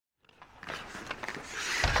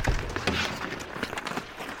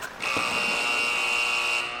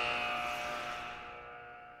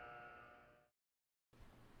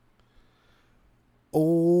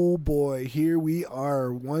Oh boy, here we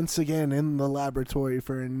are once again in the laboratory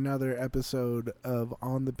for another episode of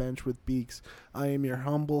On the Bench with Beaks. I am your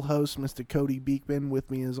humble host, Mr. Cody Beekman. With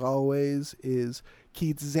me as always is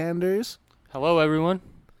Keith Zanders. Hello, everyone.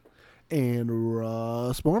 And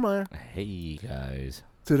Russ Moormeyer. Hey, guys.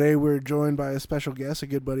 Today we're joined by a special guest, a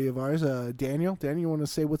good buddy of ours, Daniel. Daniel, you want to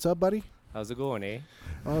say what's up, buddy? How's it going, eh?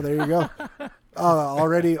 Oh, there you go.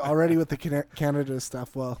 Already with the Canada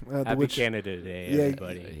stuff. Well, Happy Canada Day,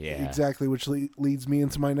 everybody. Yeah. Exactly, which leads me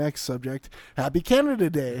into my next subject. Happy Canada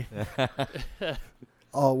Day.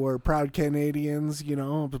 We're proud Canadians,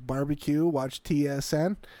 barbecue, watch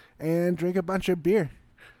TSN, and drink a bunch of beer.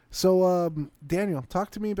 So, Daniel, talk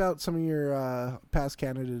to me about some of your past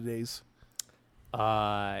Canada Days.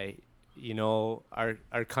 Our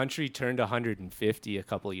country turned 150 a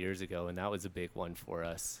couple years ago, and that was a big one for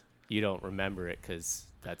us. You don't remember it because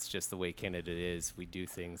that's just the way Canada is. We do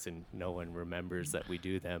things and no one remembers that we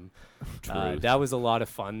do them. That was a lot of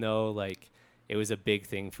fun, though. It was a big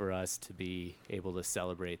thing for us to be able to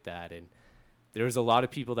celebrate that. And there was a lot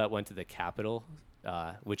of people that went to the capital,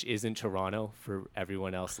 which isn't Toronto for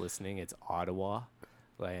everyone else listening. It's Ottawa.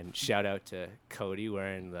 And shout out to Cody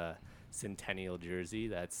wearing the Centennial jersey.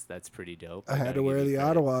 That's pretty dope. I had to wear the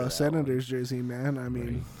Ottawa Senators jersey, man. I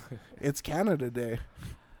mean, It's Canada Day.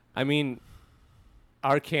 I mean,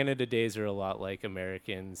 our Canada Days are a lot like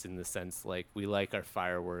Americans in the sense, we like our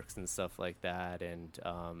fireworks and stuff like that, and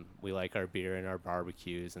we like our beer and our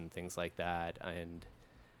barbecues and things like that. And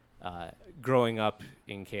growing up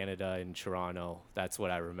in Canada, in Toronto, that's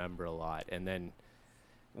what I remember a lot. And then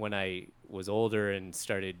when I was older and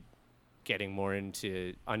started getting more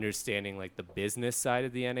into understanding the business side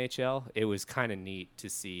of the NHL, it was kind of neat to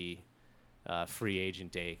see Free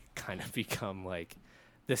Agent Day kind of become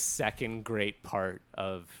the second great part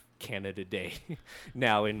of Canada Day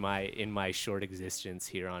now in my short existence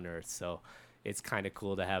here on Earth. So it's kind of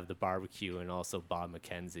cool to have the barbecue and also Bob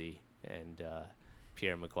McKenzie and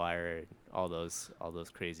Pierre McGuire and all those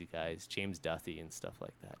crazy guys, James Duthie and stuff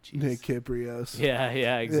like that. Jeez. Nick Kyprios.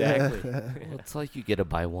 Yeah, exactly. Well, it's like you get a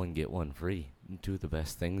buy one, get one free. Two of the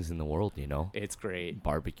best things in the world, It's great.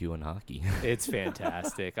 Barbecue and hockey. It's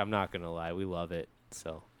fantastic. I'm not going to lie. We love it.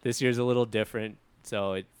 So this year's a little different.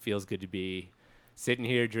 So it feels good to be sitting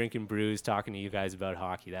here drinking brews, talking to you guys about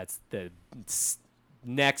hockey. That's the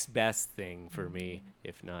next best thing for me,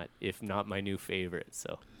 if not my new favorite.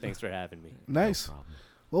 So thanks for having me. Nice. No problem.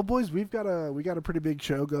 Well, boys, we got a pretty big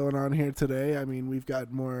show going on here today. I mean, we've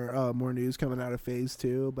got more news coming out of Phase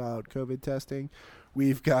 2 about COVID testing.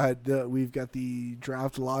 We've got the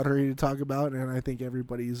draft lottery to talk about, and I think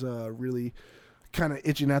everybody's really kind of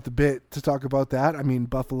itching at the bit to talk about that. I mean,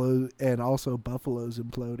 Buffalo's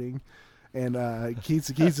imploding, and Keith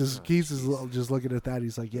is just looking at that.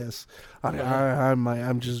 He's like, yes,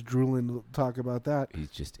 I'm just drooling to talk about that. He's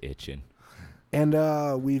just itching. And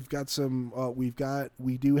we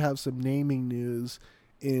do have some naming news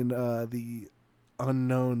in the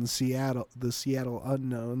Seattle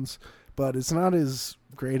Unknowns, but it's not as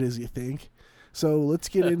great as you think. So let's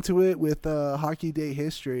get into it with Hockey Day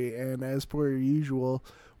history. And as per usual,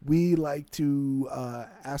 we like to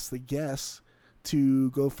ask the guests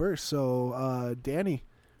to go first. So, Danny,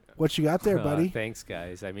 what you got there, buddy? Thanks,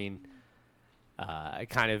 guys. I mean, I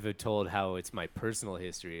kind of have told how it's my personal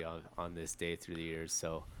history on this day through the years.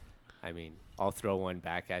 So, I mean, I'll throw one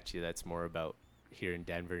back at you that's more about here in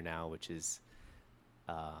Denver now, which is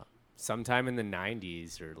sometime in the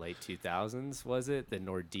 90s or late 2000s, was it? The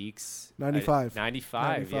Nordiques. 95.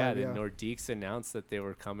 95, yeah. The Nordiques announced that they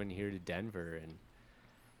were coming here to Denver. And,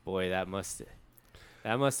 boy, that must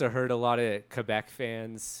have hurt a lot of Quebec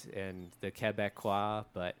fans and the Quebecois,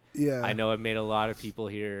 but yeah. I know it made a lot of people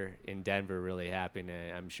here in Denver really happy, and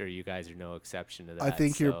I'm sure you guys are no exception to that. I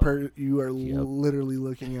think you are literally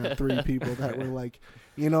looking at three people that were like,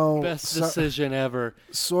 best decision ever.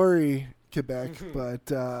 Sorry, Quebec,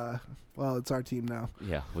 but it's our team now.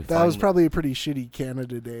 Yeah, that was probably a pretty shitty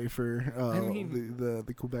Canada Day for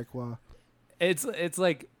the Quebecois. It's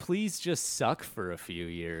like, please just suck for a few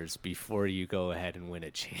years before you go ahead and win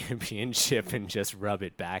a championship and just rub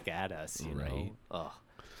it back at us, you know? Oh,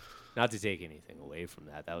 not to take anything away from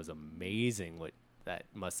that. That was amazing what that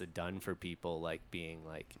must have done for people, being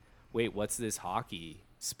like, wait, what's this hockey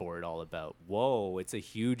sport all about? Whoa, it's a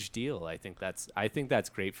huge deal. I think that's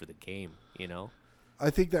great for the game, I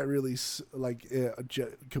think that really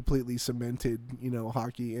completely cemented,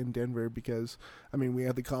 hockey in Denver because, I mean, we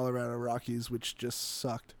had the Colorado Rockies, which just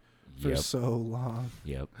sucked for so long.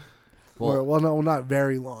 Yep. Well, no, not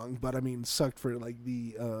very long, but I mean, sucked for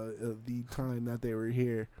the time that they were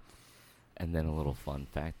here. And then a little fun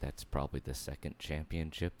fact, that's probably the second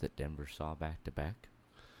championship that Denver saw back-to-back.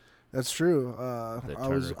 That's true. The I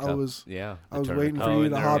Turner Cup. was Yeah. I was Turner waiting Cup. for you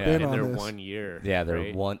to hop in on their this. 1 year. Yeah,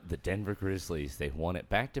 right? the Denver Grizzlies. They won it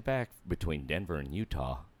back-to-back between Denver and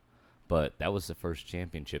Utah. But that was the first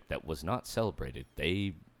championship that was not celebrated.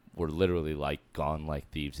 They were literally like gone like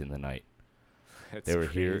thieves in the night. They were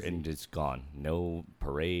here and just gone. No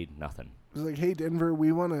parade, nothing. It was like, hey, Denver,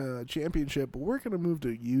 we won a championship, but we're going to move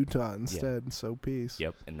to Utah instead, so peace.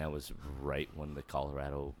 Yep, and that was right when the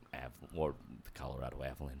Colorado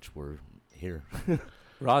Avalanche were here.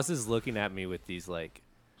 Ross is looking at me with these like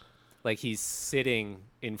he's sitting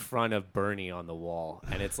in front of Bernie on the wall,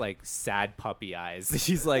 and it's like sad puppy eyes.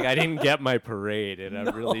 He's like, I didn't get my parade, and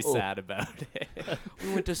I'm really sad about it.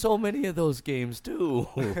 We went to so many of those games, too.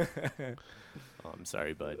 Oh, I'm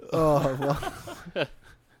sorry, bud. Oh, well.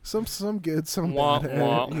 Some good, some bad.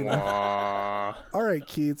 You know. All right,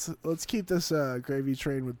 Keats, let's keep this gravy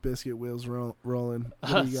train with biscuit wheels rolling.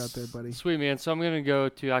 What do you got there, buddy? Sweet, man. So I'm going to go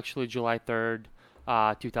to actually July 3rd,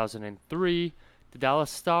 2003. The Dallas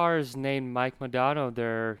Stars named Mike Modano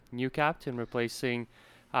their new captain, replacing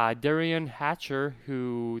Darian Hatcher,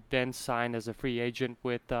 who then signed as a free agent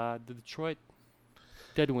with the Detroit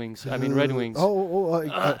Red Wings. Cough.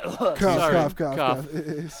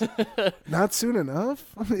 Not soon enough.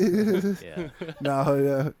 Yeah.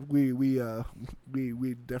 No, we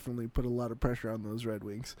definitely put a lot of pressure on those Red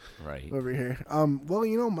Wings Right. over here. Well,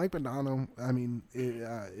 you know, Mike Modano. I mean,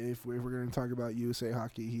 if we're going to talk about USA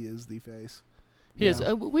hockey, he is the face. He is.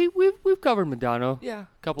 We've covered Modano. Yeah, a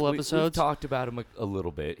couple we've episodes. talked about him a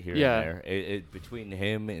little bit here Yeah. and there. Between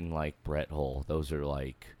him and like Brett Hull, those are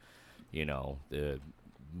like, you know, the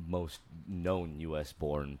most known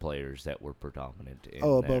U.S.-born players that were predominant.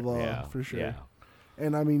 Above all, yeah, for sure. Yeah.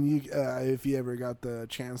 And I mean, if you ever got the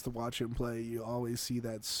chance to watch him play, you always see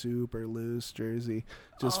that super loose jersey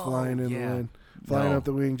just flying in the wind, flying up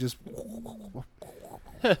the wing, just.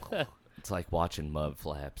 It's like watching mud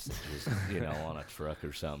flaps, just on a truck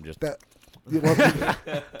or something. Just that. Well,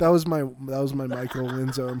 that was my Michael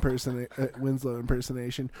Winslow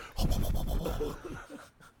impersonation.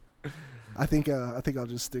 I think I'll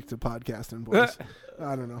just stick to podcasting, boys.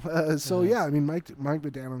 I don't know. So yeah, I mean, Mike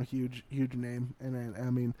Modano, huge name, and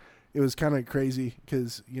I mean, it was kind of crazy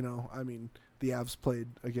because I mean, the Avs played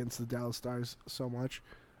against the Dallas Stars so much,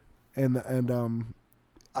 and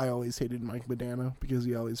I always hated Mike Modano because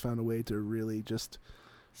he always found a way to really just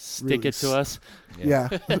stick it to us. Yeah.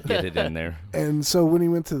 Get it in there. And so when he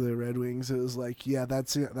went to the Red Wings, it was like, yeah, that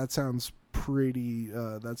sounds pretty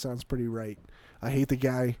right. I hate the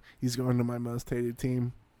guy. He's going to my most hated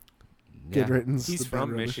team. Yeah. Good riddance. He's the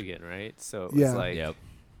from better Michigan, right? So it was Yeah. like, Yep.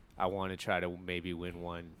 I want to try to maybe win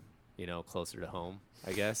one, closer to home,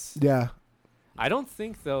 I guess. Yeah. I don't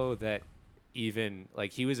think, though, that even,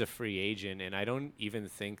 like, he was a free agent, and I don't even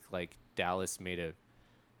think, like, Dallas made a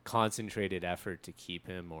concentrated effort to keep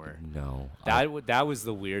him, or No. that was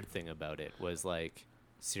the weird thing about it, was like,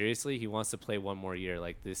 seriously, he wants to play one more year.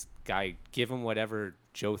 Like, this guy, give him whatever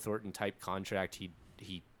Joe Thornton type contract he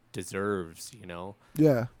deserves,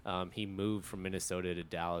 Yeah. He moved from Minnesota to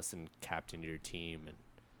Dallas and captained your team, and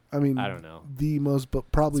I mean, I don't know. The most,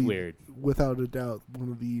 but probably It's weird. without a doubt, one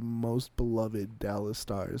of the most beloved Dallas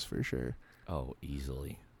Stars for sure. Oh,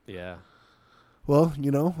 easily. Yeah. Well,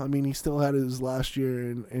 I mean, he still had his last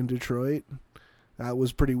year in Detroit. That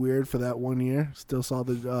was pretty weird for that 1 year. Still saw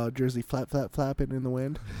the jersey flapping in the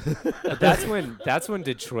wind. But that's when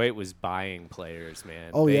Detroit was buying players,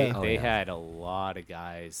 man. Oh, yeah. They had a lot of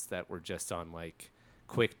guys that were just on like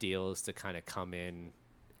quick deals to kind of come in,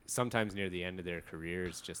 sometimes near the end of their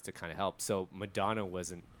careers, just to kind of help. So Modano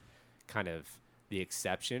wasn't kind of the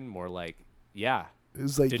exception. More like, yeah, It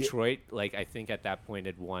was like Detroit. Like, I think at that point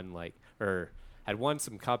had won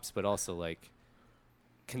some cups, but also like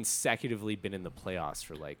consecutively been in the playoffs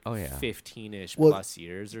for like 15-ish plus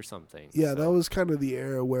years or something. Yeah, so. that was kind of the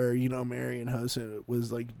era where Oh. Marian Hossa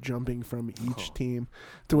was like jumping from each team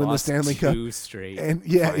to win the Stanley Cup. 2 straight And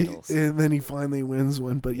finals. and then he finally wins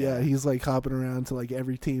one. But Yeah. he's like hopping around to like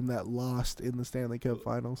every team that lost in the Stanley Cup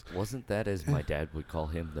Finals. Wasn't that, as my dad would call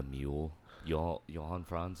him, the mule? Johan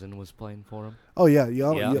Franzen was playing for him. Oh yeah.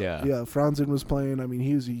 Franzen was playing. I mean,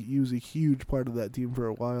 he was a huge part of that team for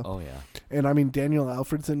a while. Oh yeah. And I mean, Daniel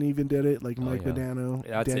Alfredson even did it. Like Mike yeah. Modano.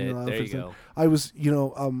 That's Daniel it. Alfredson. There you go. I was,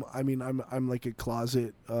 I mean, I'm like a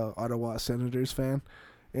closet Ottawa Senators fan,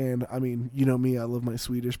 and I mean, me, I love my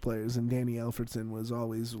Swedish players, and Danny Alfredson was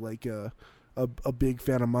always like a big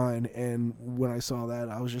fan of mine. And when I saw that,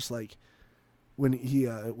 I was just like, when he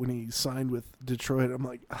signed with Detroit, I'm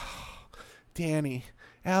like, oh, Danny,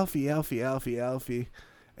 Alfie.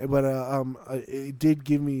 But it did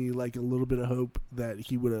give me like a little bit of hope that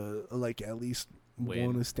he would like at least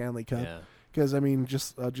won a Stanley Cup. Yeah. Because I mean,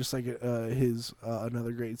 just like his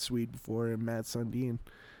another great Swede before him, Matt Sundin.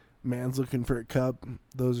 Man's looking for a cup.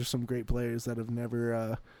 Those are some great players that have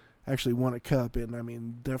never actually won a cup. And I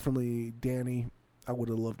mean, definitely Danny. I would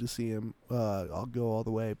have loved to see him. I'll go all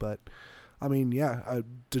the way, but I mean, yeah,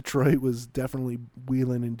 Detroit was definitely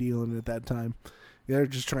wheeling and dealing at that time. They're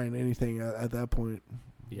just trying anything at that point.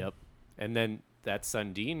 Yep. And then that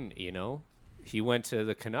Sundin, he went to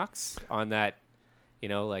the Canucks on that,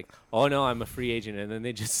 like, oh no, I'm a free agent, and then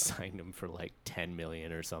they just signed him for like $10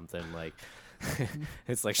 million or something. Like,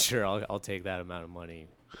 it's like, sure, I'll take that amount of money,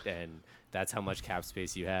 and that's how much cap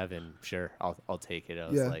space you have, and sure, I'll take it. I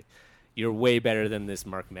was like, you're way better than this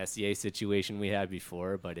Mark Messier situation we had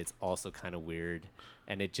before, but it's also kind of weird,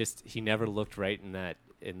 and he never looked right in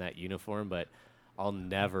that uniform, but I'll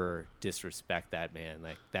never disrespect that man.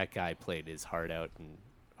 Like, that guy played his heart out and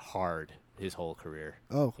hard his whole career.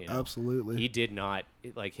 Oh, absolutely. He did not,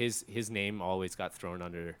 like, his name always got thrown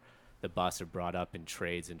under the bus or brought up in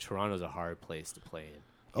trades, and Toronto's a hard place to play in.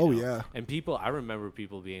 Oh, yeah. And I remember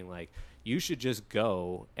people being like, you should just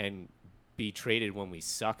go and be traded when we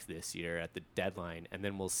suck this year at the deadline, and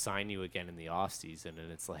then we'll sign you again in the offseason.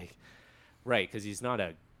 And it's like, right, because he's not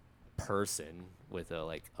a person with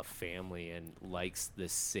a family and likes the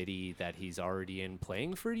city that he's already in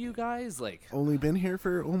playing for you guys. Like, only been here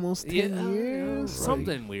for almost 10 years.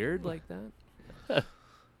 Something weird like that.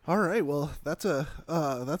 All right, well, that's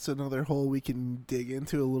another hole we can dig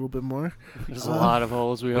into a little bit more. There's a lot of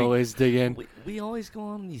holes we always dig in. We always go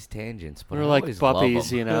on these tangents, but We're I like always love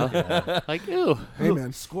puppies, 'em. Like, ew. Hey,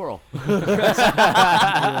 man. Squirrel.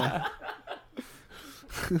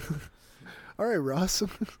 All right, Ross.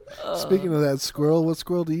 Speaking of that squirrel, what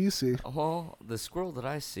squirrel do you see? Well, the squirrel that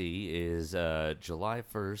I see is July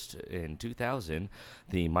 1st in 2000,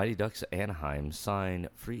 the Mighty Ducks of Anaheim signed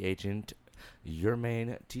free agent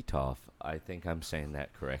Yermain Titov. I think I'm saying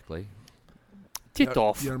that correctly.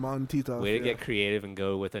 Titov. Yermain Titov. Way to get creative and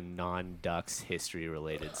go with a non-Ducks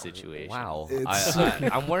history-related situation. Wow. It's-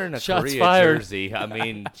 I'm wearing a Shots Korea fired. jersey. I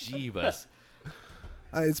mean, jeebus.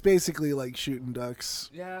 It's basically like shooting ducks.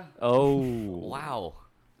 Yeah. Oh. Wow.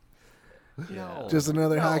 No. Just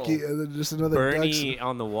another No. hockey. Just another Bernie ducks.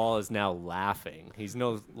 on the wall is now laughing. He's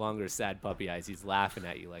no longer sad puppy eyes. He's laughing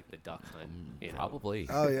at you like the duck hunt. Probably.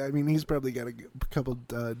 Oh yeah, I mean he's probably got a couple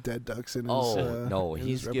dead ducks in his. Oh no, in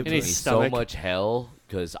he's his giving In me his so stomach. much hell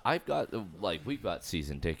because I've got we've got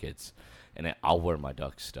season tickets, and I'll wear my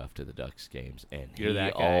Ducks stuff to the Ducks games, and You're he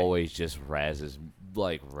that guy. always just razzes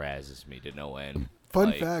me to no end.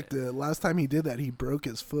 Fun Like, fact: last time he did that, he broke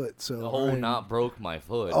his foot. So Oh, I'm- not broke my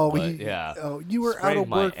foot. Oh, but yeah. Oh, you were out Sprained of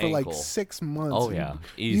my work for like ankle. 6 months. Oh and yeah,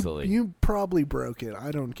 you- easily. You probably broke it.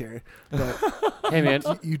 I don't care, but Hey, man.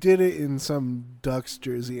 you did it in some Ducks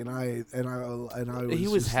jersey, and I was. He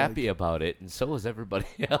was just happy about it, and so was everybody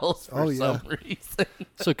else for Oh, yeah. some reason.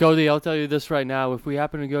 So, Cody, I'll tell you this right now. If we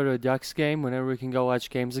happen to go to a Ducks game, whenever we can go watch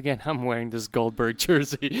games again, I'm wearing this Goldberg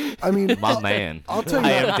jersey. I mean, My man. I'll tell you.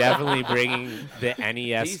 I am definitely bringing the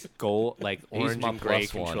NES He's- gold, like he's orange my and gray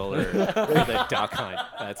plus one. controller for the duck hunt.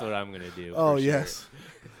 That's what I'm gonna do. Oh for sure. yes.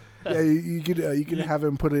 Yeah, you could have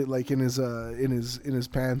him put it like in his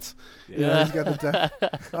pants. Yeah, he's got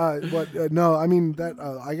the. No, I mean that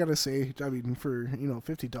I gotta say, I mean for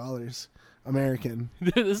 $50 American.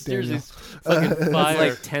 This Daniel. jersey's fucking It's fire.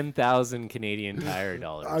 like 10,000 Canadian Tire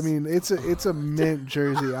dollars. I mean it's a mint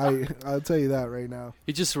jersey. I'll tell you that right now.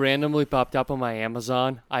 It just randomly popped up on my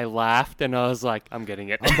Amazon. I laughed, and I was like, I'm getting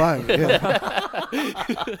it. I'm buying it.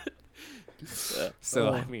 Yeah.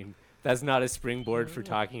 so I mean, that's not a springboard for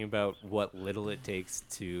talking about what little it takes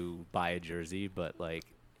to buy a jersey, but like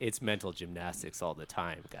it's mental gymnastics all the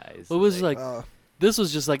time, guys. It was like, Uh, this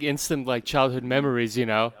was just like instant like childhood memories, you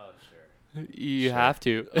know? oh sure. You have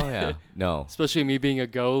to. Oh yeah, no. Especially me being a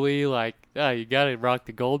goalie, like, you gotta rock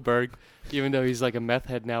the Goldberg, even though he's like a meth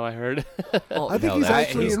head now, I heard. Oh, I think no, he's that-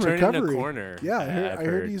 actually he's in turning recovery. a corner. Yeah, I I've heard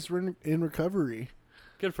heard. he's in recovery.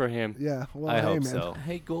 Good for him. Yeah, well, I hey hope man. so.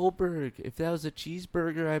 Hey Goldberg, if that was a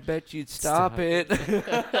cheeseburger, I bet you'd stop it.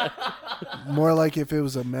 More like if it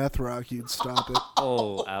was a meth rock, you'd stop it.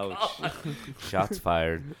 Oh, ouch. Shots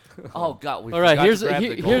fired. Oh God, we All right, forgot here's to grab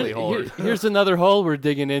the goalie hole. here's another hole we're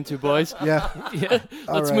digging into, boys. Yeah.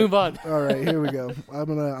 All Let's right. move on. All right, here we go. I'm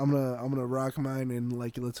gonna rock mine and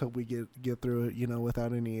like let's hope we get through it,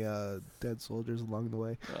 without any dead soldiers along the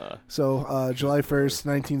way. So July 1st,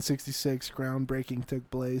 1966, groundbreaking took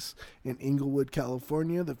place in Inglewood,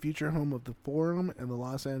 California, the future home of the Forum and the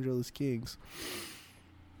Los Angeles Kings.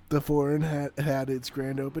 The Foreign had its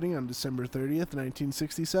grand opening on December 30th,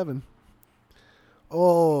 1967.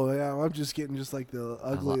 Oh, yeah, I'm just getting just like the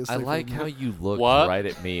ugliest. I like how you look What? right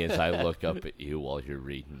at me as I look up at you while you're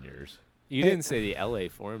reading yours. You didn't say the LA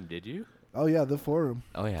Forum, did you? Oh, yeah, the Forum.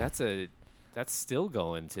 Oh yeah, That's still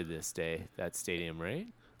going to this day, that stadium, right?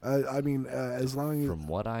 I mean, as long as... from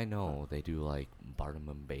what I know, they do like Barnum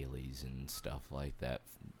and Bailey's and stuff like that.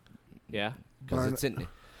 Yeah. Because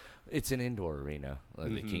it's an indoor arena.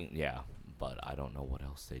 Like the Mhm. King, yeah, but I don't know what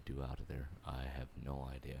else they do out of there. I have no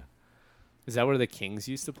idea. Is that where the Kings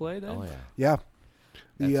used to play then? Oh yeah, Yeah.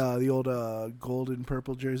 That's- The old gold and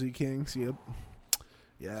purple jersey Kings. Yep.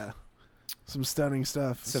 Yeah. Some stunning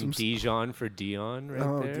stuff. Some Dijon for Dion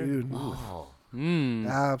right there. Dude. Oh,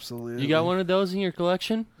 Absolutely. You got one of those in your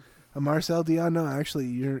collection? Marcel Dion? No, actually,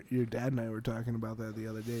 your dad and I were talking about that the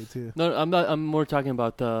other day, too. No, I'm not. I'm more talking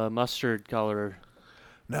about the mustard color.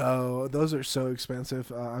 No, those are so expensive.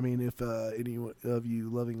 I mean, if any of you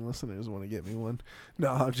loving listeners want to get me one,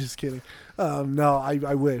 no, I'm just kidding. No,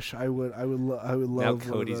 I wish I would love. Now one of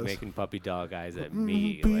Cody's those. making puppy dog eyes at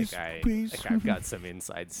me, Peace, like peace. I've got some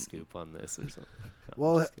inside scoop on this or something. No, I'm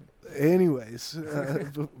Well, just kidding. anyways,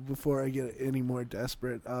 before I get any more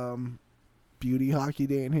desperate, Beauty Hockey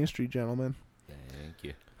Day in history, gentlemen. thank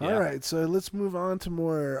you. Yeah. All right, so let's move on to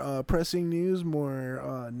more pressing news,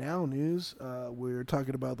 more now news. We're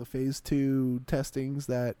talking about the Phase 2 testings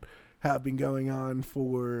that have been going on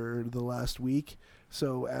for the last week.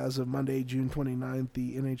 So as of Monday, June 29th,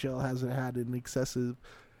 the NHL has had an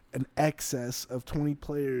excess of 20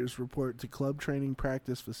 players report to club training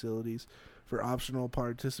practice facilities for optional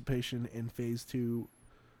participation in Phase 2,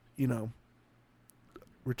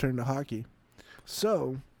 return to hockey.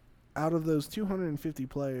 So, out of those 250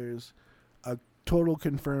 players, a total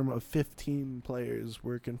confirm of 15 players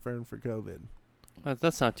were confirmed for COVID.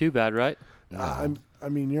 That's not too bad, right? No. I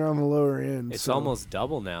mean, you're on the lower end. It's so- almost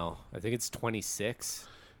double now. I think it's 26.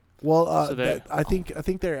 Well. So they- I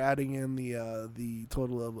think they're adding in the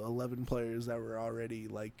total of 11 players that were already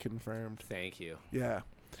like confirmed. Thank you. Yeah,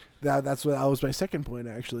 that was my second point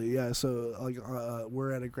actually. Yeah, so like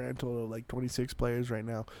we're at a grand total of like 26 players right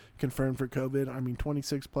now confirmed for COVID. I mean,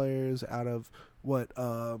 26 players out of what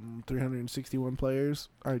 361 players.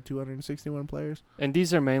 All right, 261 players. And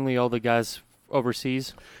these are mainly all the guys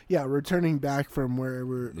overseas. Yeah, returning back from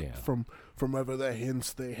wherever Yeah. from wherever the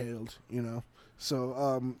hints they hailed,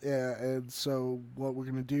 So yeah, and so what we're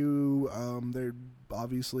gonna do, they're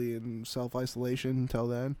obviously in self-isolation until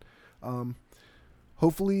then.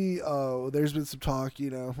 Hopefully, there's been some talk.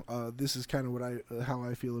 This is kind of how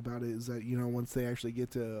I feel about it is that once they actually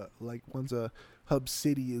get to once a hub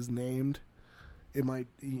city is named, it might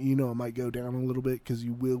go down a little bit because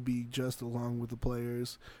you will be just along with the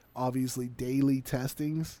players. Obviously, daily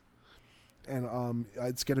testings, and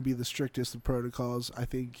it's going to be the strictest of protocols. I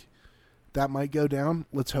think that might go down.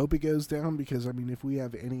 Let's hope it goes down because I mean, if we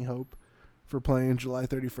have any hope for playing July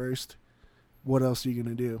 31st, what else are you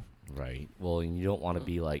going to do? Right. Well, and you don't want to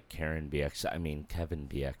be like Kevin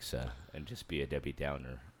Bieksa, and just be a Debbie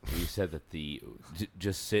Downer. You said that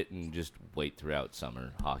just sit and just wait throughout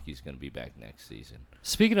summer. Hockey's going to be back next season.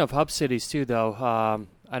 Speaking of hub cities too, though,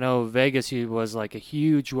 I know Vegas was like a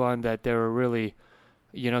huge one that they were really,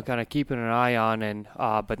 kind of keeping an eye on, and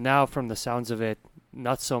but now from the sounds of it,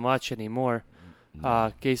 not so much anymore.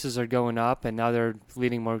 Cases are going up, and now they're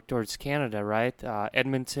leaning more towards Canada, right?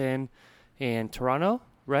 Edmonton and Toronto,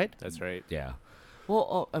 right? That's right. Yeah.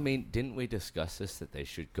 Well, I mean, didn't we discuss this that they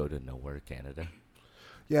should go to nowhere, Canada?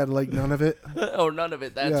 Yeah, like none of it. Or none of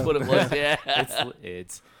it. That's Yeah. what it was. Yeah.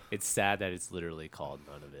 It's sad that it's literally called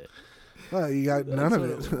none of it. Well, you got none of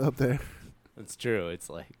it up there. It's true. It's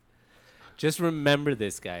like, just remember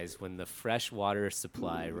this, guys. When the fresh water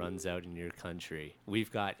supply runs out in your country,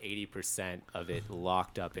 we've got 80% of it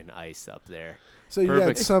locked up in ice up there. So you got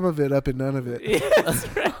Perfect. some of it up and none of it.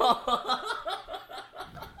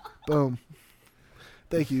 Boom.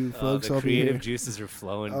 Thank you, folks. The I'll be creative here. juices are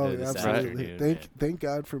flowing Oh, this absolutely. afternoon. Thank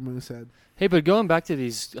God for Moosehead. Hey, but going back to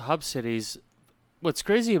these hub cities, what's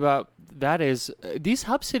crazy about that is these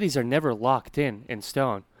hub cities are never locked in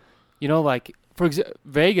stone. Like for example,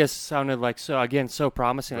 Vegas sounded like so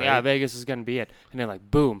promising. Like, Right. yeah, Vegas is going to be it, and then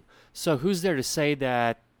like boom. So who's there to say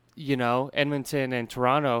that Edmonton and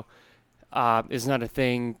Toronto is not a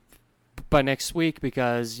thing by next week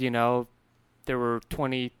because there were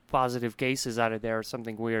 20 positive cases out of there or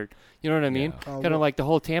something weird. You know what I mean? Yeah. Oh, Kind of like the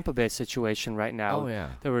whole Tampa Bay situation right now. Oh, yeah.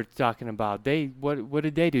 That we're talking about. What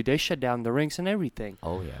did they do? They shut down the rinks and everything.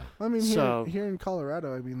 Oh, yeah. I mean, So- here in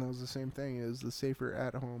Colorado, I mean, that was the same thing. Is the safer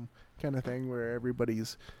at home kind of thing where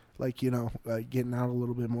everybody's like, getting out a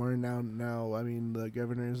little bit more. And now, I mean, the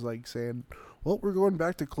governor's like saying, well, we're going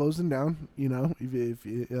back to closing down. If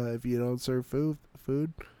you don't serve food,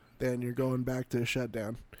 then you're going back to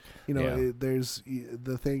shutdown. Yeah.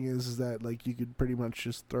 The thing is that like you could pretty much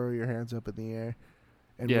just throw your hands up in the air,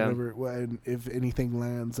 and Yeah. and if anything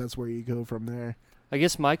lands, that's where you go from there. I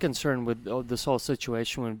guess my concern with this whole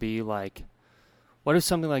situation would be like, what if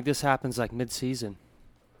something like this happens like mid-season?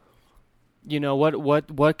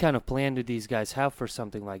 What kind of plan do these guys have for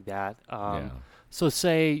something like that? So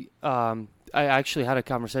say, I actually had a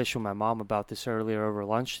conversation with my mom about this earlier over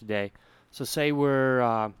lunch today. So say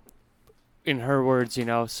we're, in her words,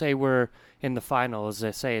 say we're in the finals.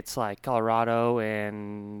 They say it's like Colorado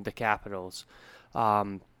and the Capitals.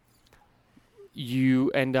 You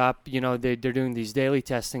end up, they're doing these daily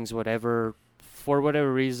testings, whatever. For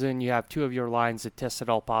whatever reason, you have two of your lines that tested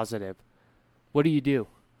all positive. What do? Do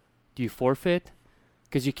you forfeit?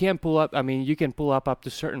 Because you can't pull up. I mean, you can pull up to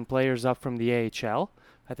certain players up from the AHL.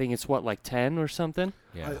 I think it's like 10 or something.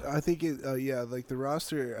 Yeah. I think it. Like the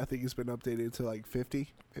roster, I think it's been updated to like 50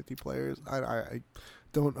 players. I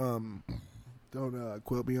don't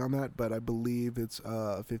quote me on that, but I believe it's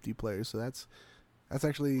 50 players. So that's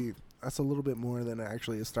actually a little bit more than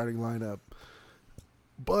actually a starting lineup.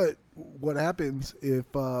 But what happens if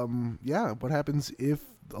what happens if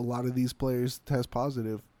a lot of these players test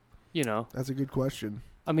positive? That's a good question.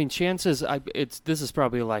 I mean, chances. This is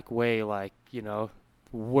probably like way like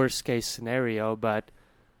worst case scenario, but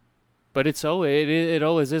it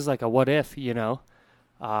always is like a what if.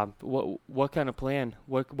 What kind of plan?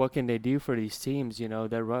 What can they do for these teams?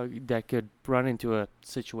 That could run into a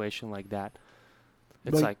situation like that.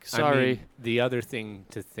 It's like sorry. I mean, the other thing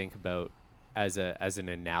to think about as an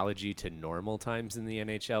analogy to normal times in the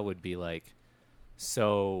NHL would be like,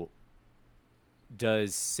 so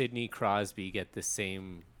does Sidney Crosby get the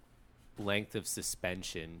same length of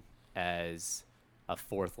suspension as a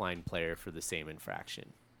fourth line player for the same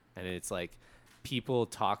infraction? And it's like, people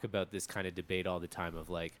talk about this kind of debate all the time of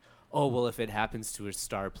like, oh, well, if it happens to a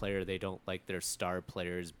star player, they don't like their star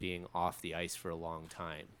players being off the ice for a long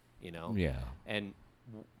time, Yeah. And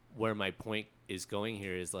where my point is going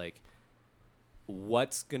here is like,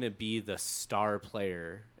 what's going to be the star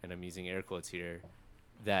player, and I'm using air quotes here,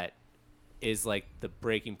 that is like the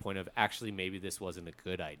breaking point of actually maybe this wasn't a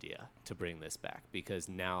good idea to bring this back, because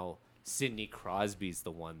now Sidney Crosby's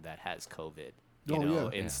the one that has COVID,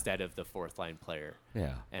 instead of the fourth line player.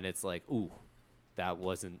 Yeah. And it's like,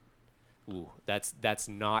 that's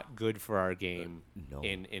not good for our game No.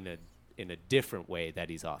 in a different way that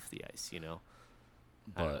he's off the ice, I don't know.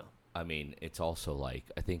 But I mean, it's also like,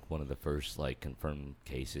 I think one of the first like confirmed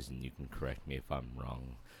cases, and you can correct me if I'm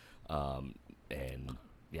wrong. And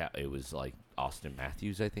yeah, it was like Austin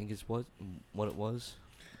Matthews, I think is what it was.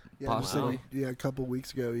 Yeah, Possibly. a couple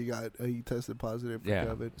weeks ago he tested positive for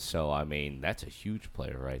COVID. So I mean, that's a huge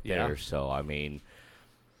player right Yeah. there. So I mean,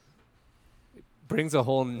 Brings a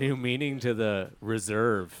whole new meaning to the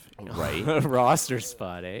reserve Right. roster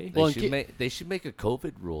spot, eh? they Well, should make a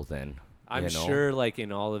COVID rule then. I'm sure, like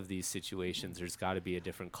in all of these situations, there's got to be a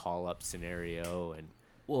different call-up scenario, and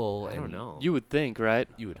Well, I don't know. You would think, right?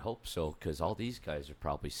 You would hope so, because all these guys are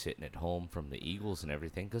probably sitting at home from the Eagles and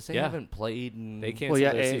everything, because they Yeah. haven't played. And They canceled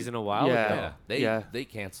their season a while ago. They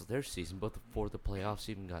canceled their season before the playoffs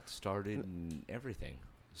even got started and everything.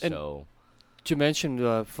 And- So To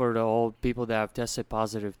mention for the old people that have tested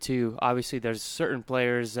positive too, obviously there's certain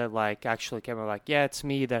players that like actually came out like, yeah, it's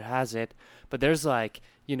me that has it, but there's like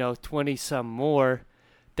 20 some more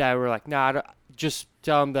that were like, nah, just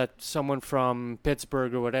tell them that someone from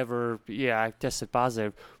Pittsburgh or whatever, yeah, I tested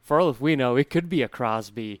positive. For all of we know, it could be a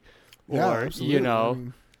Crosby, or absolutely. I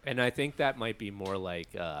mean, And I think that might be more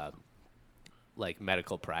like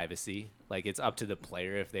medical privacy. Like it's up to the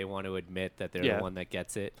player if they want to admit that they're Yeah. the one that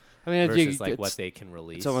gets it, I mean, versus like what they can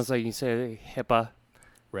release. It's almost like you say HIPAA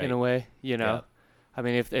right. in a way, Yeah. I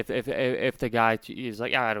mean, if the guy is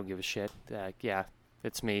like, yeah, I don't give a shit, like, yeah,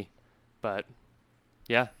 it's me, but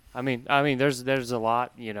yeah, I mean, there's a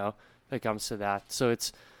lot, that comes to that. So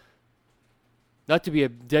it's not to be a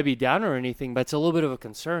Debbie Downer or anything, but it's a little bit of a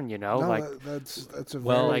concern, like that's a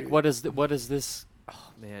Well, very, like what is this?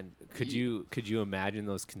 Oh man, could you imagine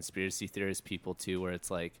those conspiracy theorist people too, where it's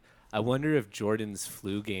like, I wonder if Jordan's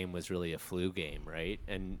flu game was really a flu game, right?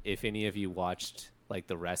 And if any of you watched like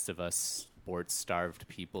the rest of us sports starved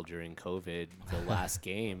people during COVID, the last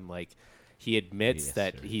game, like he admits Yes,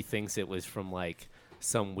 that sir. he thinks it was from like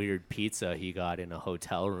some weird pizza he got in a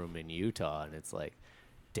hotel room in Utah, and it's like,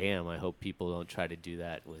 damn, I hope people don't try to do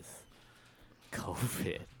that with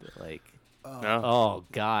COVID. Like, No. Oh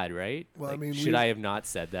God, right? Well, I Like, mean, should we- I have not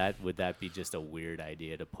said that? Would that be just a weird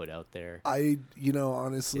idea to put out there?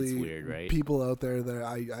 Honestly, It's weird, right? people out there that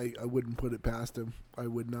I wouldn't put it past them. I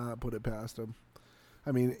would not put it past them.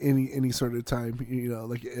 I mean, any sort of time,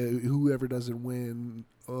 like whoever doesn't win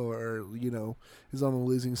or is on the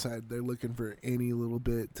losing side, they're looking for any little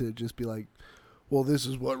bit to just be like, well, this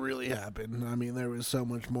is what really happened. I mean, there was so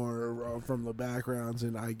much more from the backgrounds,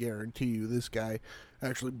 and I guarantee you, this guy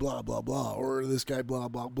actually blah blah blah, or this guy blah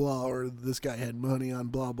blah blah, or this guy had money on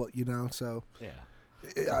blah blah. So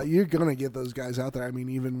Yeah. you're gonna get those guys out there. I mean,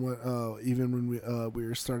 even when we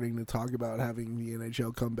were starting to talk about having the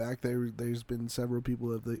NHL come back, there's been several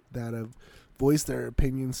people that have voiced their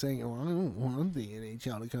opinions, saying, "Oh, I don't want the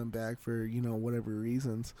NHL to come back for whatever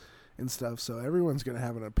reasons and stuff." So everyone's gonna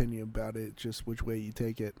have an opinion about it, just which way you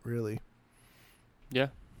take it, really. Yeah,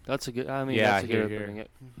 that's a good. I mean, Yeah, that's a good way of here. putting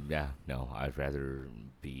it. Yeah, no, I'd rather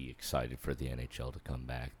be excited for the NHL to come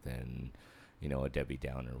back than, a Debbie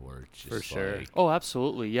Downer where it's just For sure. like, Oh,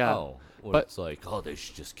 absolutely. Yeah. oh, or But- it's like, oh, they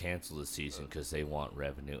should just cancel the season because they want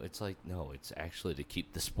revenue. It's like, no, it's actually to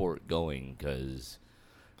keep the sport going because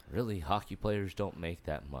really hockey players don't make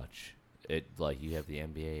that much. Like you have the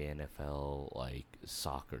NBA, NFL, like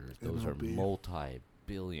soccer. Those are MLB.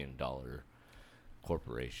 multi-billion-dollar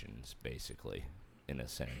corporations, basically, in a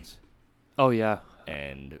sense. Oh yeah.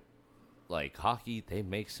 And like hockey, they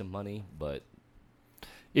make some money, but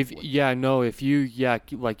If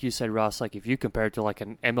like you said, Ross, like if you compare it to like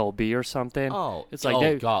an MLB or something. It's like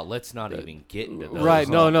they- God, let's not even get into those. Right.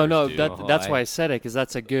 No. numbers, dude. That's why I said it, because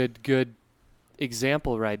that's a good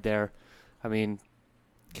example right there. I mean,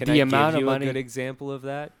 Can the I amount give of you money. a good example of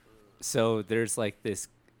that? So there's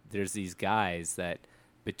these guys that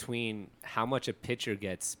between how much a pitcher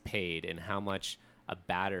gets paid and how much a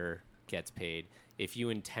batter gets paid, if you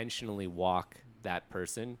intentionally walk that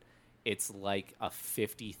person, it's like a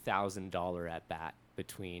 $50,000 at bat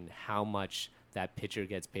between how much that pitcher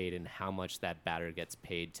gets paid and how much that batter gets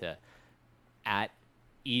paid to at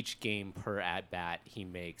each game per at bat he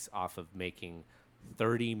makes off of making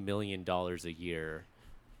 $30 million a year,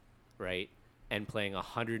 right? And playing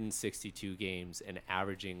 162 games and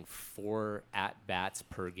averaging 4 at bats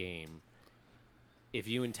per game. If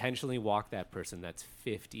you intentionally walk that person, that's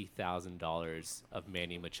 $50,000 of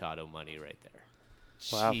Manny Machado money right there.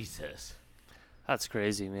 Wow. Jesus. That's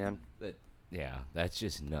crazy, man. Yeah, that's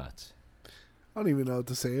just nuts. I don't even know what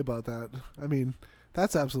to say about that. I mean,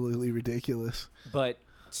 that's absolutely ridiculous. But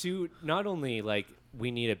to not only like we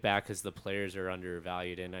need it back because the players are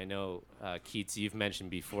undervalued, and I know Keats, you've mentioned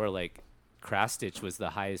before, like Krastic was the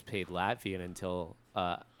highest paid Latvian until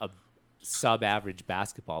a sub-average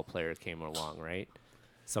basketball player came along, right?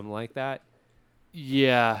 Something like that.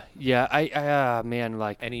 Yeah. I man,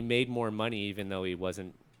 like And he made more money even though he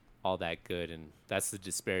wasn't all that good, and that's the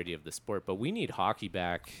disparity of the sport. But we need hockey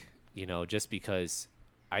back, just because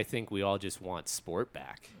I think we all just want sport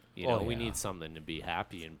back. Oh, We yeah. need something to be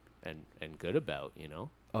happy and good about,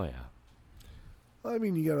 Oh, yeah. Well, I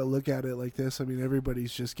mean, you got to look at it like this. I mean,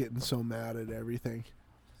 everybody's just getting so mad at everything.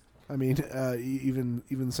 I mean,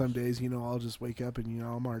 even some days, I'll just wake up and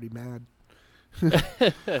I'm already mad.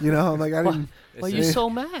 I'm like, I didn't. why This you is- so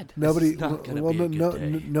mad? Nobody. is not gonna well, be a no, good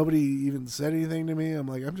day. nobody even said anything to me. I'm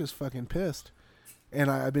like, I'm just fucking pissed, and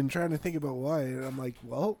I've been trying to think about why. And I'm like,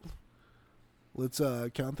 well, let's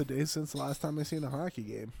count the days since the last time I seen a hockey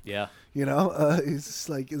game. Yeah. It's just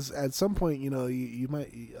like at some point, you might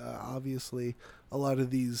obviously a lot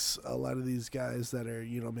of these guys that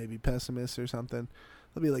are maybe pessimists or something,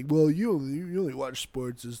 they'll be like, well, you only watch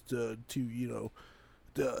sports as to to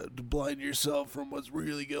blind yourself from what's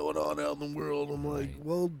really going on out in the world. I'm like,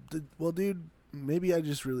 Right. well, dude, maybe I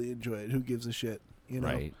just really enjoy it. Who gives a shit,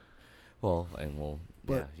 Right. Well,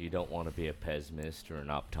 But- you don't want to be a pessimist or an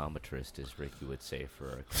optometrist, as Ricky would say for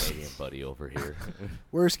our Canadian buddy over here.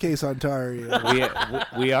 Worst case Ontario,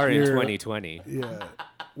 we are in You're- 2020. yeah.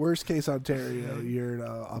 Worst case Ontario, you're an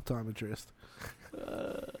optometrist.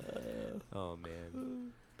 Oh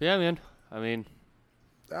man. But yeah, man. I mean,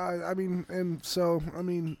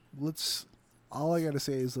 Let's. All I gotta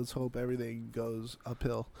say is let's hope everything goes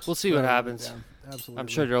uphill. we'll see what happens. Yeah, absolutely. I'm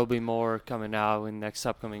sure there'll be more coming out in next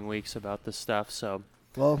upcoming weeks about this stuff. So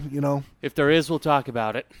Well, if there is, we'll talk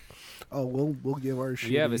about it. we'll give our.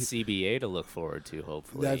 We have a shitty- CBA to look forward to,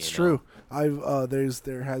 hopefully. That's true. I've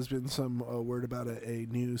there has been some word about a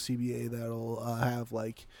new CBA that'll have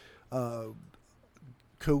like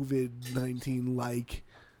COVID-19 like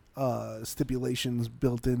stipulations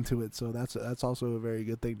built into it, so that's also a very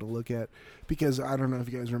good thing to look at, because I don't know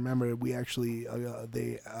if you guys remember, we actually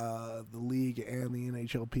the league and the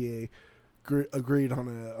NHLPA agreed on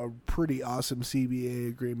a pretty awesome CBA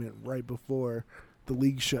agreement right before the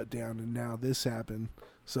league shut down, and now this happened.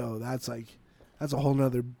 So that's a whole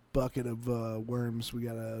nother bucket of worms we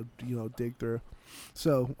gotta dig through.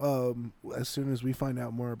 So as soon as we find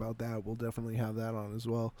out more about that, we'll definitely have that on as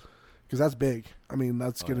well, because that's big. I mean,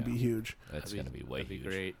 that's gonna be huge. That's going to be way huge.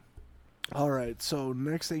 Great. All right, so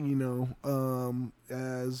next thing you know,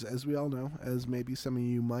 as we all know, as maybe some of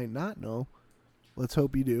you might not know, let's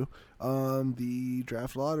hope you do, the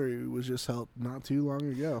draft lottery was just held not too long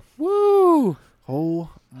ago. Woo! Oh,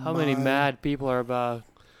 How many mad people are about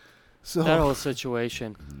that whole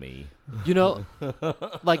situation? Me.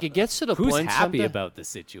 Like, it gets to the Who's point happy sometime- about the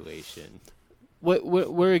situation?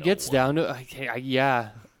 where it gets one. down to, yeah,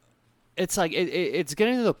 it's like it's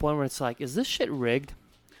getting to the point where it's like, is this shit rigged?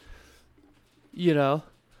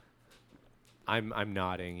 I'm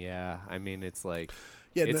nodding. Yeah, I mean it's like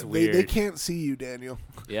Yeah, it's they weird. can't see you, Daniel.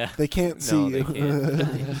 Yeah, They can't see No, you. they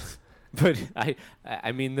can't. But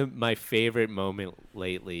I mean my favorite moment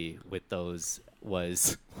lately with those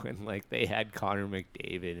was when like they had Connor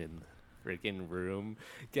McDavid in the freaking room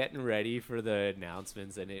getting ready for the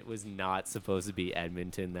announcements, and it was not supposed to be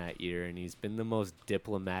Edmonton that year, and he's been the most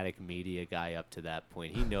diplomatic media guy up to that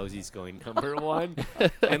point. He knows he's going number one,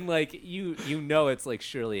 and like it's like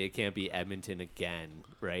surely it can't be Edmonton again,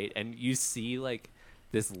 right? And you see like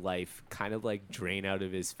this life kind of like drain out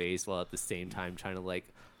of his face while at the same time trying to like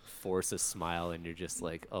force a smile, and you're just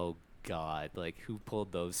like, oh God, like who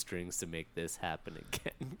pulled those strings to make this happen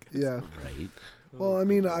again? Yeah. Right? Well, I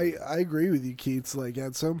mean, I agree with you, Keats. Like,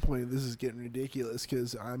 at some point, this is getting ridiculous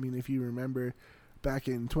because, I mean, if you remember back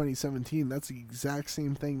in 2017, that's the exact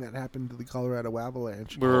same thing that happened to the Colorado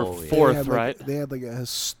Avalanche. We're Oh, yeah. fourth, They had, right? They had, like, a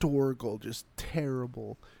historical, just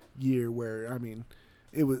terrible year where, I mean,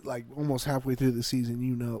 it was, like, almost halfway through the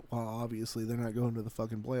season, well, obviously, they're not going to the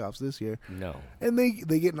fucking playoffs this year. No. And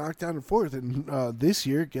they get knocked down in fourth. And this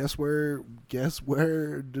year, guess where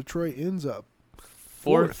Detroit ends up?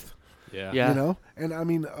 Fourth. Yeah. Yeah. And I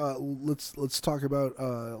mean, let's talk about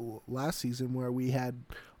last season where we had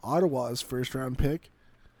Ottawa's first round pick.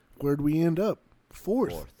 Where'd we end up?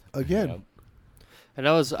 Fourth. Again. Yep. And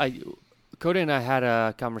that was Cody and I had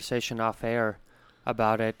a conversation off air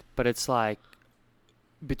about it, but it's like,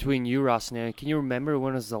 between you, Ross, and Andy, can you remember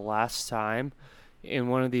when was the last time in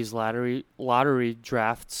one of these lottery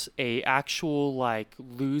drafts a actual like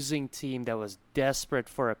losing team that was desperate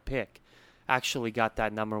for a pick actually got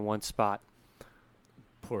that number one spot?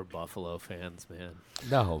 Poor Buffalo fans, man.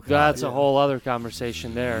 No. God. That's a whole other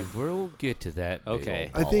conversation there. We'll get to that. Big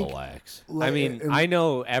Okay. old I think- ball of wax. I mean, and- I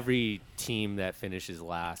know every team that finishes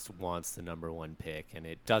last wants the number one pick, and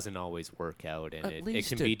it doesn't always work out, and At it least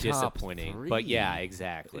can a be top disappointing. But yeah, three.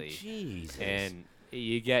 exactly. Jesus. And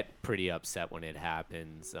you get pretty upset when it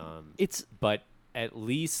happens. It's But at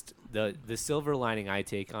least the silver lining I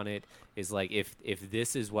take on it is like if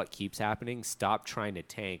this is what keeps happening, stop trying to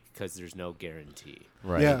tank because there's no guarantee.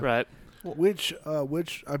 right. Yeah. right. Which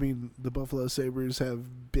I mean, the Buffalo Sabres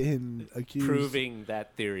have been accused. Proving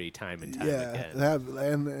that theory time and time again. They have,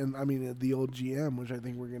 and I mean, the old GM, which I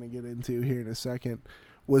think we're going to get into here in a second,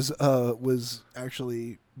 was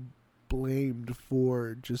actually blamed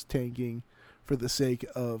for just tanking for the sake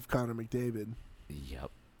of Connor McDavid.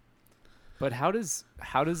 Yep. But how does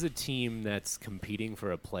a team that's competing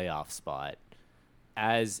for a playoff spot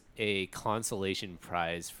as a consolation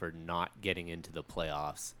prize for not getting into the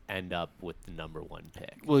playoffs end up with the number one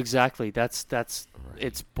pick? Well, exactly. That's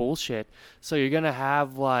it's bullshit. So you're gonna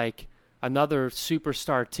have like another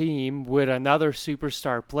superstar team with another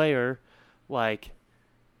superstar player, like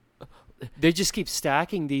they just keep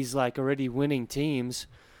stacking these like already winning teams.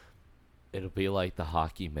 It'll be like the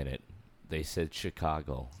hockey minute. They said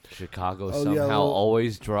Chicago. Chicago Oh, somehow yeah, well-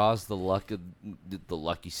 always draws the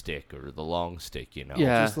lucky stick or the long stick, you know.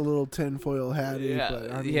 Yeah. Just a little tinfoil hatty. Yeah,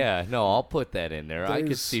 But, I mean, yeah, no, I'll put that in there. I could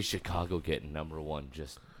there's- see Chicago getting number one.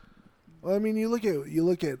 Just Well, I mean, you look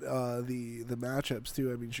at the matchups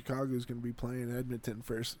too. I mean, Chicago's going to be playing Edmonton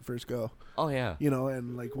first go. oh yeah,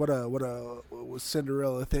 And like what a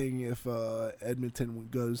Cinderella thing if Edmonton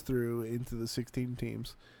goes through into the 16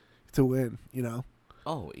 teams to win.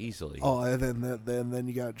 oh easily. Oh, and then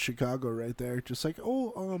you got Chicago right there, just like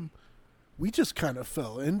we just kind of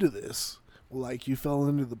fell into this. Like you fell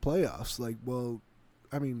into the playoffs. Like, well,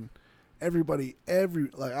 I mean, I gotta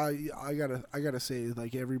say,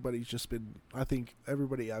 like everybody's just been. I think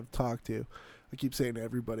everybody I've talked to, I keep saying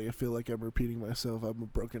everybody. I feel like I'm repeating myself. I'm a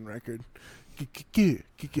broken record.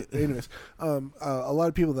 Anyways, a lot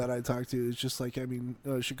of people that I talk to is just like, I mean,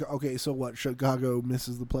 Chicago. Okay, so what? Chicago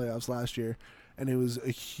misses the playoffs last year. And it was a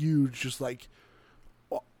huge, just like,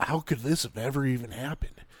 how could this have ever even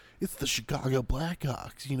happened? It's the Chicago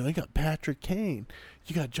Blackhawks. You got Patrick Kane,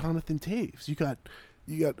 you got Jonathan Taves, you got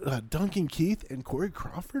Duncan Keith and Corey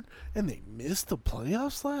Crawford, and they missed the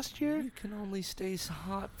playoffs last year. You can only stay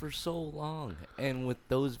hot for so long, and with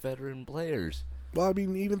those veteran players. Well, I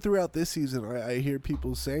mean, even throughout this season, I hear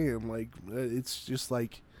people saying like it's just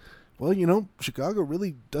like, well, Chicago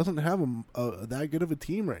really doesn't have that good of a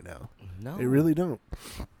team right now. No, They really don't.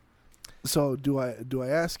 So do I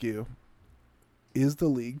ask you, is the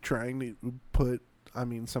league trying to put,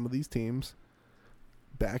 some of these teams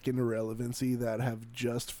back into relevancy that have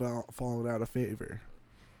just fallen out of favor?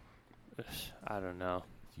 I don't know.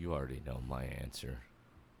 You already know my answer.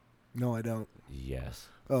 No, I don't. Yes.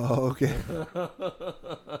 Oh, okay.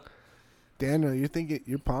 Daniel,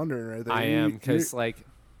 you're pondering right there. I am, because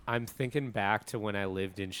I'm thinking back to when I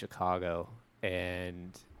lived in Chicago,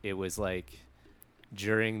 and it was like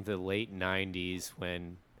during the late 90s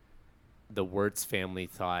when the Wirtz family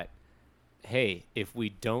thought, hey, if we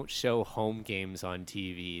don't show home games on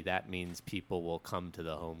TV, that means people will come to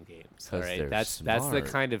the home games. All 'Cause right, they're that's the smart.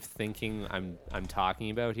 kind of thinking I'm talking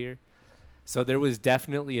about here. So there was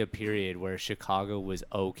definitely a period where Chicago was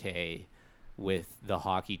okay with the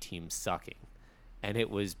hockey team sucking, and it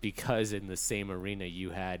was because in the same arena you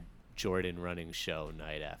had Jordan running show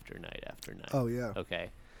night after night after night. Oh yeah. Okay.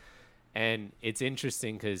 And it's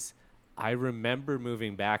interesting because I remember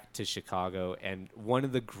moving back to Chicago, and one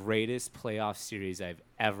of the greatest playoff series I've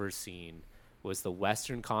ever seen was the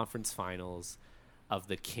Western Conference Finals of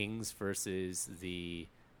the Kings versus the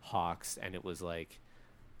Hawks, and it was like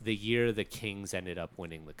the year the Kings ended up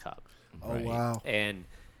winning the cup. Oh Right. wow. And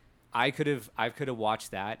I could have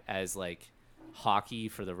watched that as like hockey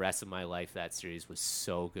for the rest of my life. That series was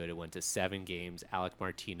so good. It went to 7 games. Alec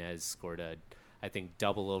Martinez scored a, I think,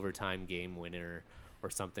 double overtime game winner or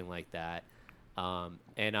something like that.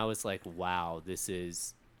 And I was like, wow, this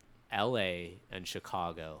is LA and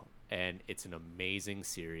Chicago, and it's an amazing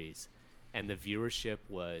series. And the viewership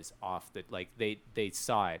was off the, like they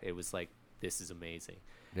saw it. It was like, this is amazing.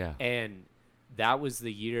 Yeah. And that was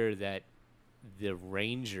the year that the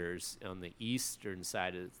Rangers on the eastern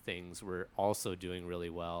side of things were also doing really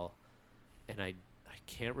well. And I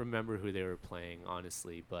can't remember who they were playing,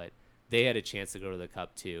 honestly, but they had a chance to go to the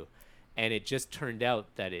Cup too. And it just turned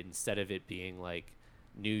out that instead of it being like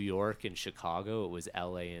New York and Chicago, it was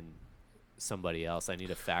LA and somebody else. I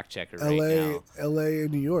need a fact checker right now. LA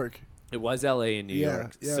and New York. It was LA and New Yeah,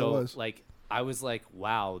 York. yeah, it So was. like I was like,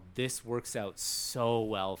 wow, this works out so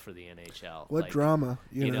well for the NHL. What like, drama,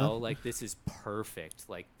 you know, like this is perfect.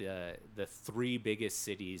 Like the 3 biggest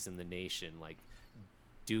cities in the nation, like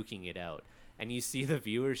duking it out, and you see the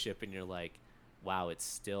viewership, and you're like, wow, it's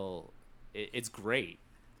still, it's great,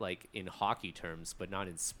 like in hockey terms, but not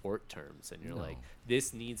in sport terms. And you're No. like,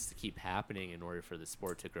 this needs to keep happening in order for the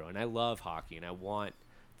sport to grow. And I love hockey, and I want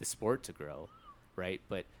the sport to grow, right?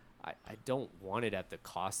 But I don't want it at the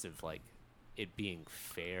cost of like it being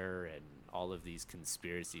fair and all of these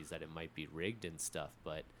conspiracies that it might be rigged and stuff.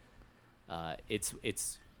 But it's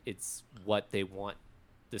what they want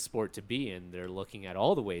the sport to be, and they're looking at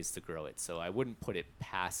all the ways to grow it. So I wouldn't put it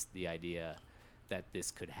past the idea that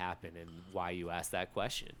this could happen, and why you asked that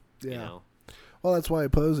question. You Yeah. know? Well, that's why I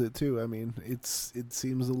pose it too. I mean, it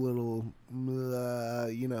seems a little, on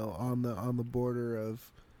the border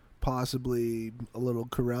of possibly a little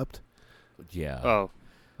corrupt. Yeah. Oh,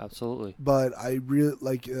 absolutely. But I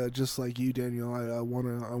really just like you, Daniel. I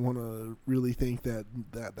wanna really think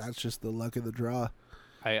that's just the luck of the draw.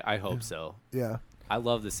 I hope so. Yeah. I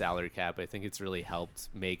love the salary cap. I think it's really helped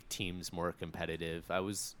make teams more competitive. I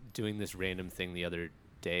was doing this random thing the other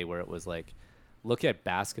day where it was like, look at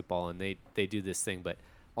basketball, and they do this thing, but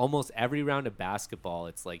almost every round of basketball,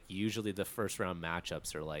 it's like usually the first round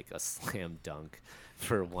matchups are like a slam dunk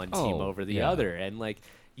for one team Oh, over the yeah. other. And like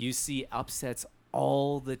you see upsets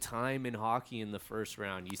all the time in hockey in the first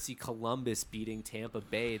round. You see Columbus beating Tampa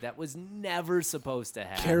Bay. That was never supposed to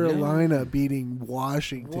happen. Carolina beating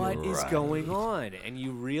Washington. What is Right. going on? And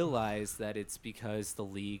you realize that it's because the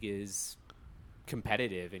league is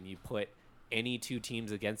competitive, and you put any 2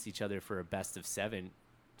 teams against each other for a best of 7,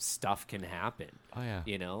 stuff can happen. Oh yeah.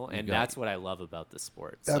 You know, You and got- that's what I love about the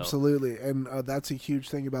sport. So, Absolutely, and that's a huge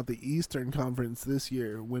thing about the Eastern Conference this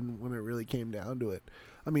year. When it really came down to it,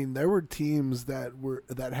 I mean, there were teams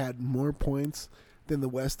that had more points than the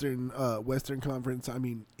Western Conference. I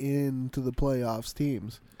mean, into the playoffs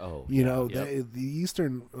teams. Oh. You know, Yep. the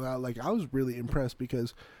Eastern. I was really impressed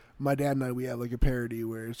because my dad and I, we have like a parody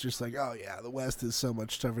where it's just like, oh yeah, the West is so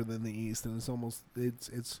much tougher than the East, and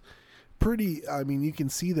it's pretty. I mean, you can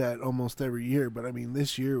see that almost every year, but I mean,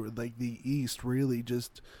 this year, like the East really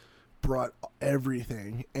just brought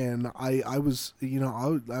everything, and I was,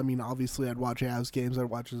 I mean, obviously, I'd watch Avs games, I'd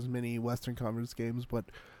watch as many Western Conference games, but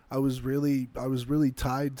I was really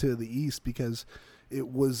tied to the East because it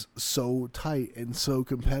was so tight and so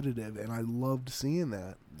competitive, and I loved seeing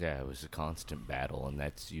that. Yeah, it was a constant battle, and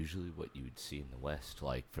that's usually what you would see in the West,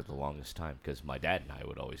 like, for the longest time, because my dad and I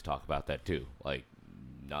would always talk about that, too. Like,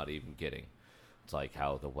 not even kidding. It's like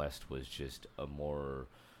how the West was just a more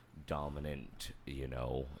dominant,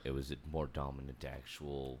 it was a more dominant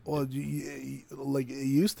actual... Well, like, it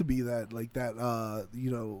used to be that, like, that,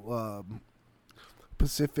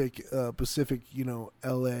 Pacific,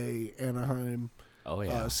 L.A., Anaheim, Oh,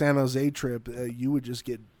 yeah. San Jose trip, you would just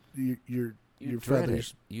get your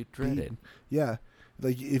feathers. You dread it. beaten. Yeah,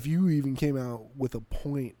 like if you even came out with a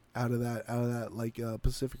point out of that like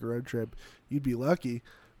Pacific road trip, you'd be lucky.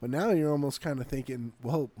 But now you're almost kind of thinking,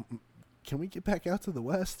 well, can we get back out to the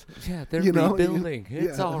West? Yeah, they're rebuilding.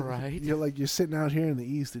 It's all right. You're sitting out here in the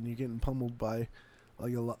East and you're getting pummeled by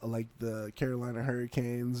like the Carolina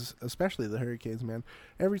Hurricanes, especially the Hurricanes, man.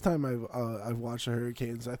 Every time I've watched the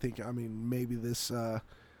Hurricanes, I think, I mean, maybe this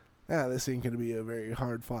ain't gonna be a very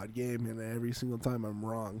hard fought game, and every single time I'm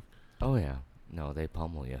wrong. Oh yeah, no, they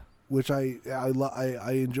pummel you. Which I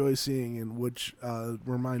enjoy seeing, and which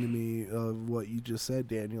reminded me of what you just said,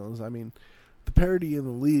 Daniel. Is, I mean, the parity in the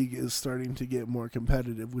league is starting to get more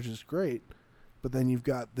competitive, which is great. But then you've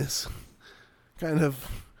got this kind of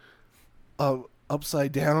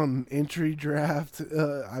upside down entry draft.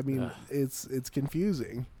 I mean, it's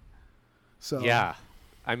confusing. So yeah,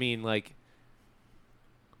 I mean, like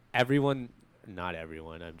not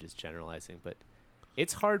everyone. I'm just generalizing, but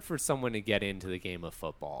it's hard for someone to get into the game of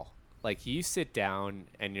football. Like, you sit down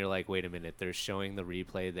and you're like, wait a minute, they're showing the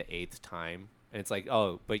replay the 8th time, and it's like,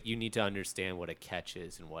 oh, but you need to understand what a catch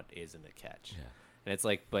is and what isn't a catch. Yeah. And it's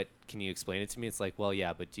like, but can you explain it to me? It's like, well,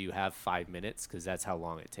 yeah, but do you have 5 minutes? Because that's how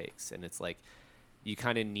long it takes. And it's like, you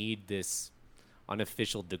kind of need this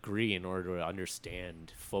unofficial degree in order to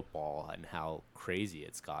understand football and how crazy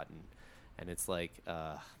it's gotten. And it's like,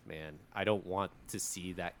 man, I don't want to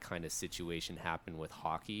see that kind of situation happen with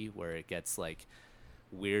hockey, where it gets like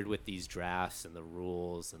weird with these drafts and the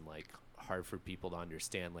rules and like hard for people to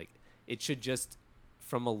understand. Like, it should just,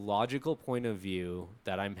 from a logical point of view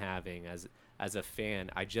that I'm having as a fan,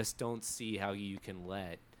 I just don't see how you can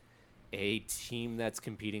let a team that's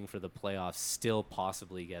competing for the playoffs still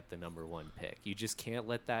possibly get the number 1 pick. You just can't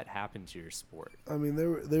let that happen to your sport. I mean,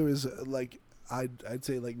 there was like I'd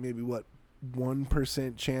say like maybe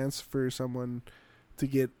 1% chance for someone to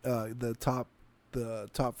get the top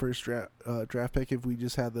first draft pick if we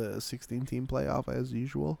just had the 16-team playoff as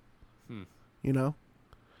usual.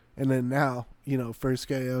 And then now, first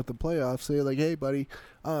guy out the playoffs, say like, hey buddy,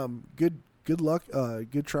 good luck,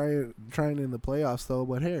 good trying in the playoffs though,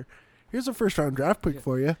 but here's a first round draft pick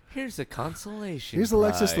for you. Here's a consolation. Here's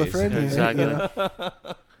Alexis prize. Lafreniere. Exactly.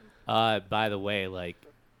 By the way, like,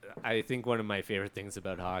 I think one of my favorite things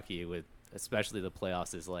about hockey, with especially the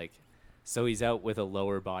playoffs, is like, so he's out with a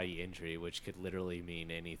lower body injury, which could literally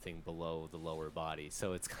mean anything below the lower body.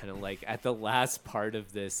 So it's kind of like at the last part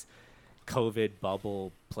of this COVID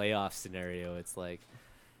bubble playoff scenario, it's like,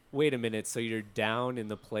 wait a minute, so you're down in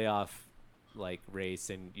the playoff like race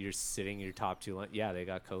and you're sitting your top 2 yeah, they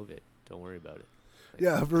got COVID. Don't worry about it. Like,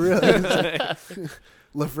 Yeah, for real.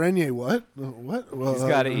 Lafreniere, what?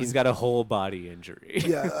 Well, he's got a whole body injury.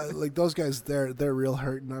 Yeah, like those guys, they're real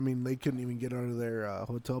hurting. I mean, they couldn't even get out of their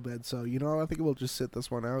hotel bed. So I think we'll just sit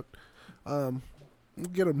this one out. We'll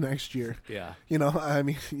get them next year. Yeah. I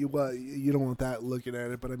mean, you don't want that looking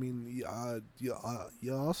at it, but I mean,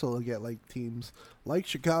 you also look at like teams like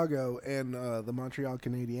Chicago and the Montreal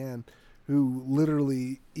Canadiens, who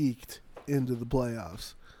literally eked into the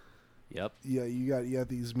playoffs. Yep. Yeah, you got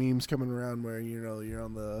these memes coming around where you're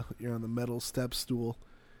on the metal step stool,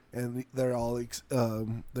 and they're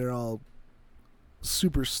all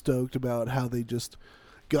super stoked about how they just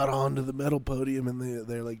got onto the metal podium, and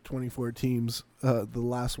they're like 24 teams, the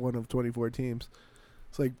last one of 24 teams.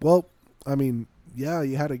 It's like, well, I mean, yeah,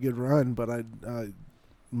 you had a good run, but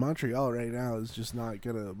Montreal right now is just not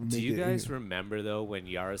gonna make it. Do you guys remember though when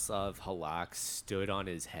Yaroslav Halak stood on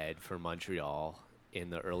his head for Montreal in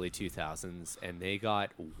the early 2000s, and they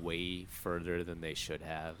got way further than they should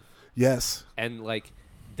have? Yes. And like,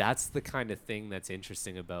 that's the kind of thing that's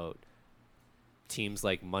interesting about teams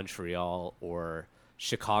like Montreal or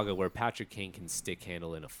Chicago, where Patrick Kane can stick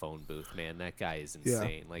handle in a phone booth. Man, that guy is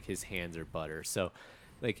insane. Like, his hands are butter. So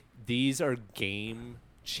like, these are game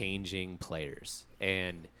changing players,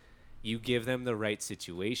 and you give them the right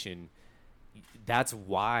situation, that's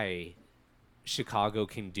why Chicago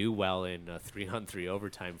can do well in a 3-on-3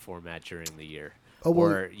 overtime format during the year. Oh, well-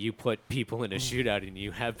 or you put people in a shootout and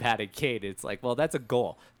you have Patty Cade. It's like, well, that's a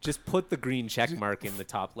goal. Just put the green check mark in the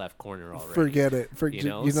top left corner already. Forget it.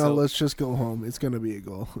 So Let's just go home. It's going to be a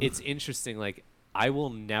goal. it's interesting. Like, I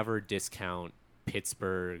will never discount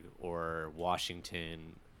Pittsburgh or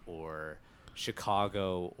Washington or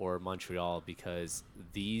Chicago or Montreal, because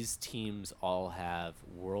these teams all have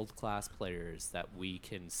world-class players that we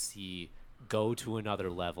can see go to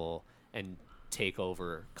another level and take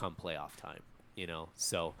over come playoff time.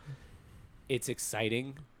 So it's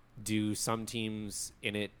exciting. Do some teams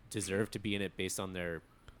in it deserve to be in it based on their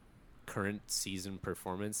current season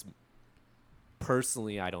performance?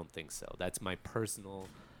 Personally, I don't think so. That's my personal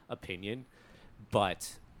opinion.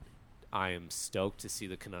 But I am stoked to see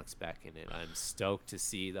the Canucks back in it. I'm stoked to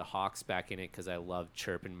see the Hawks back in it because I love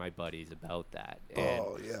chirping my buddies about that. And,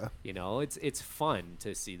 Oh, yeah. it's fun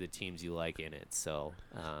to see the teams you like in it. So,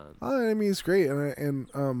 I mean, it's great, and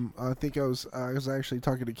I think I was actually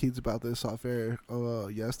talking to Keats about this off air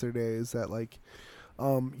yesterday. Is that like,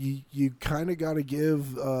 you kind of got to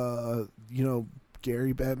give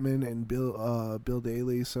Gary Bettman and Bill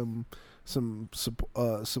Daly some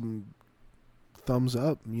thumbs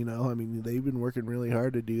up. I mean, they've been working really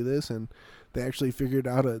hard to do this, and they actually figured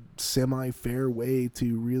out a semi-fair way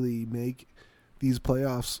to really make these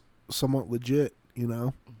playoffs somewhat legit.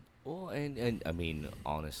 Well, and I mean,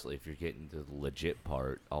 honestly, if you're getting to the legit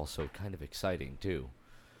part, also kind of exciting too,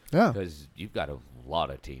 Yeah. because you've got a lot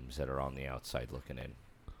of teams that are on the outside looking in,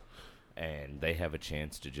 and they have a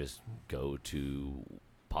chance to just go to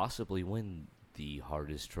possibly win the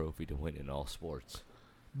hardest trophy to win in all sports.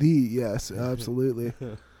 Yes, absolutely.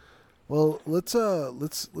 Well, let's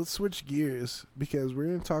switch gears, because we're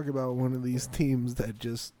going to talk about one of these teams that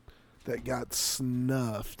got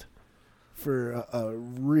snuffed for a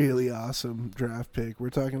really awesome draft pick. We're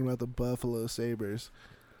talking about the Buffalo Sabres.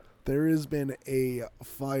 There has been a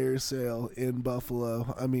fire sale in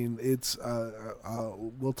Buffalo. I mean, it's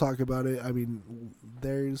we'll talk about it. I mean,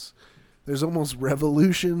 there's almost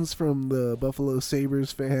revolutions from the Buffalo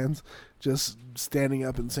Sabres fans just standing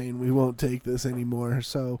up and saying, we won't take this anymore.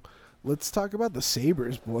 So let's talk about the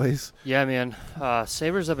Sabres, boys. Yeah, man.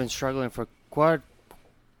 Sabres have been struggling for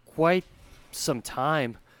quite some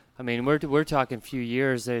time. I mean, we're talking a few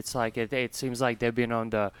years. It's like it seems like they've been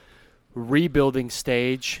on the rebuilding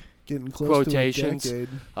stage. Getting close Quotations. to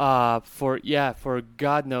a decade. For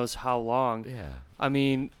God knows how long. Yeah. I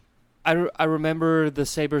mean, I remember the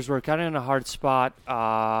Sabres were kind of in a hard spot.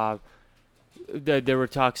 There were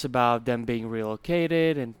talks about them being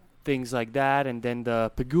relocated and things like that. And then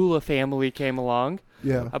the Pegula family came along.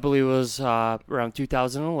 Yeah. I believe it was around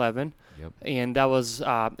 2011. Yep. And that was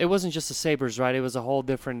it wasn't just the Sabres, right? It was a whole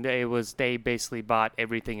different. They basically bought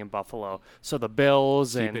everything in Buffalo. So the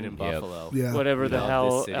Bills keep and it in Buffalo. Yeah. whatever We the love hell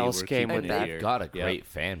this city. else We're came keeping with it that. here. They've got a Yep. great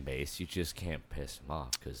fan base. You just can't piss them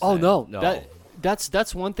off. Cause Oh no, no.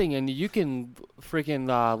 that's one thing, and you can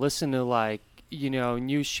freaking listen to like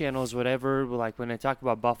news channels, whatever. Like when I talk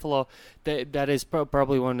about Buffalo, that is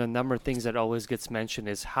probably one of the number of things that always gets mentioned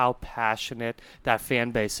is how passionate that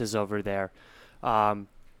fan base is over there. But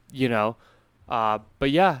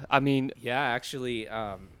yeah, I mean, Yeah, actually,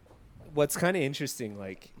 what's kind of interesting,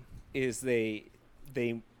 is they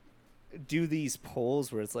do these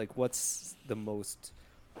polls where it's like, what's the most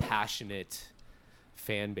passionate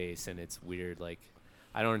fan base, and it's weird. Like,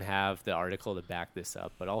 I don't have the article to back this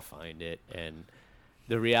up, but I'll find it. And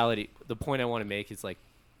the point I want to make is like,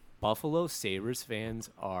 Buffalo Sabres fans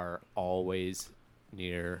are always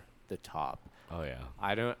near the top. Oh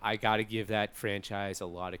yeah. I got to give that franchise a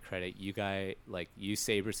lot of credit. You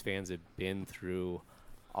Sabres fans have been through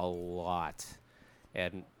a lot.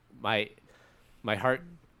 And my heart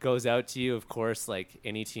goes out to you, of course, like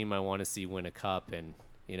any team I want to see win a cup, and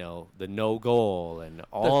the no goal and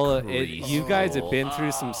all of it. You guys have been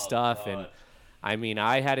through some stuff, and I mean,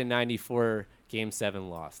 I had a 94 Game 7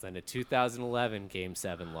 loss, then a 2011 Game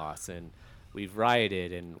 7 loss, and we've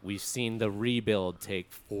rioted, and we've seen the rebuild take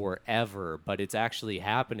forever, but it's actually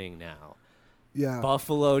happening now. Yeah.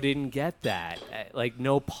 Buffalo didn't get that. Like,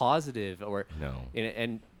 no positive or No.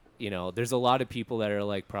 and there's a lot of people that are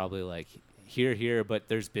like probably like here, but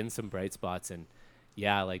there's been some bright spots, and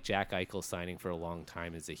yeah, like Jack Eichel signing for a long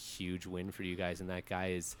time is a huge win for you guys, and that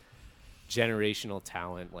guy is generational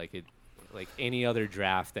talent. Like any other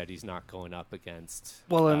draft that he's not going up against.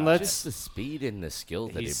 well, and Just the speed and the skill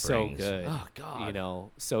that He's he so brings. good. Oh God.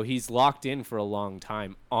 So he's locked in for a long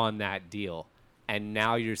time on that deal, and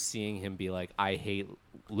now you're seeing him be like, I hate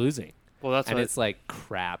losing. well, that's And what it's like,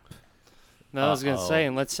 crap. No, I was gonna Uh-oh. say,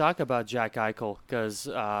 and let's talk about Jack Eichel because,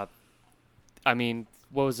 I mean,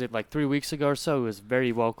 what was it, like 3 weeks ago or so? He was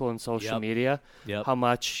very vocal on social Yep. media Yep. how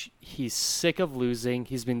much he's sick of losing.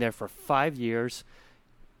 He's been there for 5 years.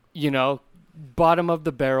 You know, bottom of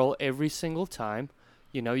the barrel every single time.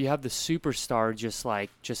 You know, you have the superstar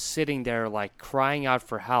just sitting there like crying out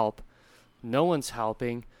for help. No one's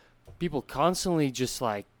helping. People constantly just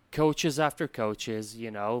like coaches after coaches,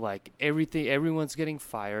 you know, like everyone's getting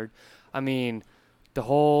fired. I mean, the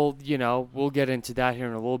whole, you know, we'll get into that here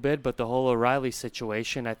in a little bit, but the whole O'Reilly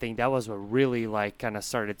situation, I think that was what really like kind of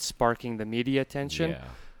started sparking the media attention.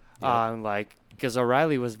 Yeah. Like, because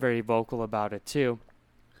O'Reilly was very vocal about it too.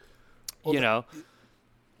 Well, You know,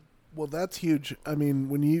 Well, that's huge. I mean,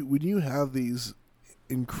 when you have these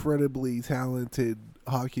incredibly talented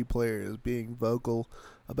hockey players being vocal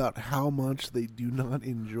about how much they do not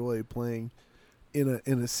enjoy playing in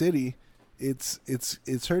a city, it's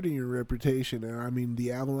hurting your reputation. And I mean,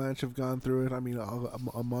 the Avalanche have gone through it. I mean,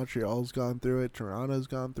 Montreal's gone through it. Toronto's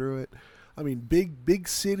gone through it. I mean, big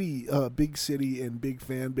city and big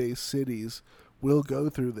fan base cities will go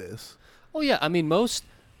through this. oh yeah, I mean most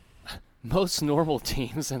normal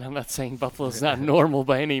teams, and I'm not saying Buffalo's not normal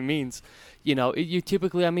by any means. You know, you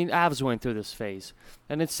typically, I mean, Avs went through this phase,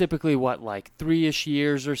 and it's typically what, like 3-ish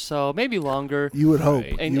years or so, maybe longer. You would hope.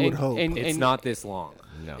 Right. You would hope. It's not this long.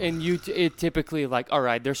 No. And it typically like, all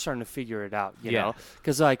right, they're starting to figure it out, you Yeah. know?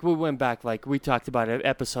 Because, like, we went back, like, we talked about it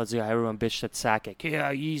episodes ago, everyone bitched at Sakic.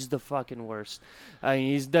 Yeah, he's the fucking worst. I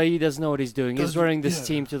mean, he doesn't know what he's doing. He's running this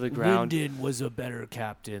team to the ground. Wyndon was a better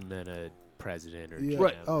captain than a president or Yeah.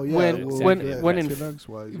 Right. Oh yeah. When- well, when- yeah, when in- Canucks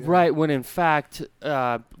wise, yeah. Right, when in fact,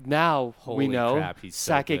 now Holy we know crap, he's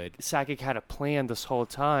so good. Sakic had a plan this whole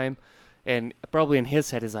time, and probably in his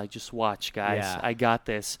head is like, just watch, guys, Yeah. I got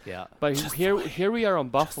this. Yeah. But here we are on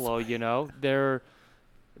Buffalo, you know, they're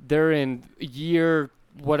in year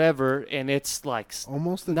whatever, and it's like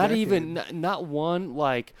Almost a not decade. even not one,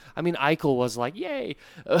 like, I mean, Eichel was like, yay,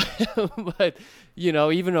 but you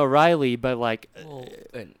know, even O'Reilly, but like,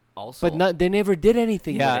 And also, but not, they never did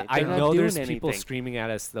anything. Yeah, with it. I They're not know doing there's anything. people screaming at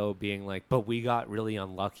us though, being like, "But we got really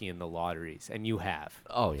unlucky in the lotteries," and you have.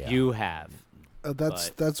 oh yeah, You have. That's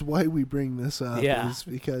but- why we bring this up. Yeah. Is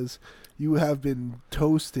because you have been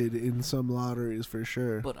toasted in some lotteries for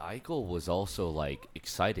sure. But Eichel was also like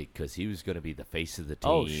excited because he was going to be the face of the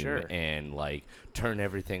team Oh, sure. and like turn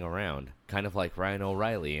everything around, kind of like Ryan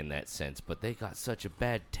O'Reilly in that sense. But they got such a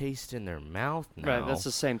bad taste in their mouth now. Right, that's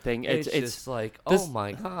the same thing. It's It's just like, this- oh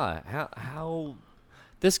my god, how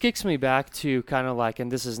this kicks me back to kind of like,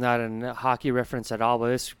 and this is not a hockey reference at all, but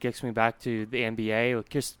this kicks me back to the NBA with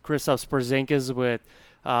Kristaps Porzingis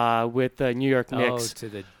with the New York Knicks. Oh, to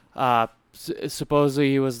the.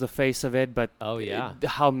 Supposedly he was the face of it, but Oh, yeah.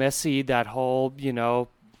 how messy that whole, you know,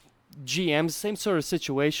 GM, same sort of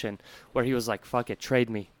situation where he was like, fuck it, trade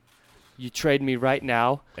me. You trade me right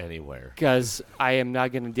now anywhere. because I am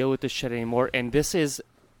not going to deal with this shit anymore. And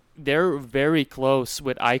they're very close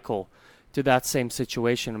with Eichel to that same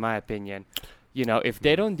situation, in my opinion. You know, if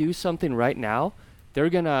they don't do something right now, they're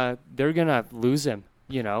gonna lose him.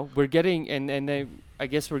 You know, we're getting I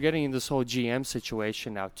guess we're getting in this whole GM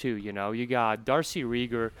situation now too. You know, you got Darcy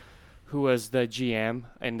Rieger, who was the GM,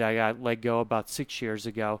 and I got let go about 6 years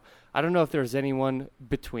ago. I don't know if there's anyone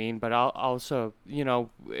between, but I'll also, you know,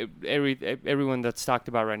 everyone that's talked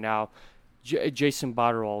about right now, Jason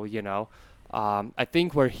Botterill, you know. I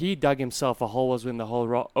think where he dug himself a hole was in the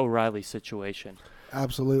whole O'Reilly situation.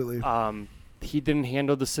 Absolutely. He didn't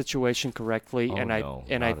handle the situation correctly, Oh, and no,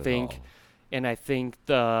 I not at think all. and I think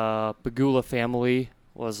the Pegula family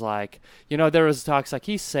was like, you know, there was talks like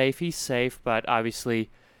he's safe, but obviously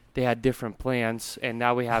they had different plans, and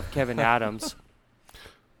now we have Kevin Adams.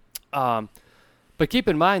 But keep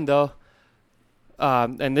in mind though,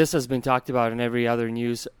 and this has been talked about in every other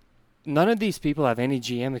news, none of these people have any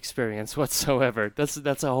GM experience whatsoever. That's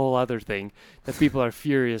a whole other thing that people are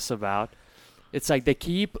furious about. It's like they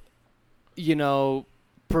keep, you know,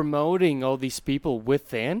 promoting all these people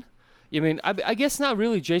within. I mean, I guess not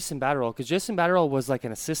really Jason Botterill, because Jason Botterill was like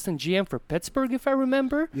an assistant GM for Pittsburgh, if I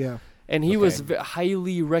remember, yeah. and he was Okay.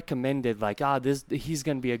 highly recommended. Like, he's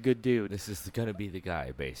gonna be a good dude. This is gonna be the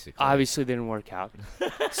guy, basically. Obviously, didn't work out.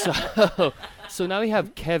 So now we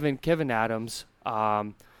have Kevin Adams,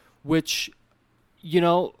 which, you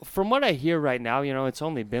know, from what I hear right now, you know, it's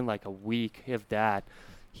only been like a week, if that.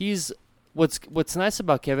 He's what's nice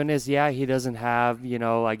about Kevin is, yeah, he doesn't have, you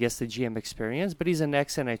know, I guess the GM experience, but he's an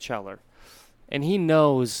ex-NHLer, and he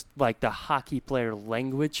knows like the hockey player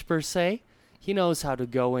language per se. He knows how to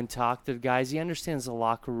go and talk to the guys. He understands the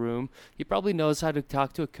locker room. He probably knows how to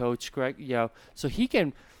talk to a coach, correct? You know, so he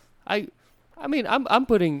can. I mean, I'm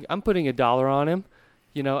putting $1 on him.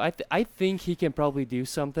 You know, I think he can probably do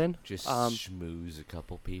something. Just schmooze a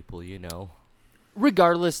couple people,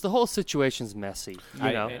 Regardless, the whole situation's messy.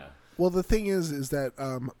 You know. Well, the thing is that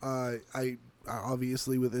I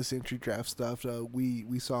obviously with this entry draft stuff,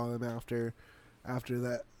 we saw him after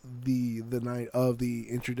that the night of the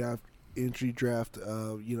entry draft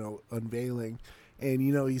unveiling, and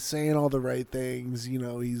he's saying all the right things.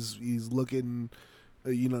 He's looking.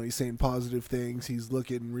 He's saying positive things. He's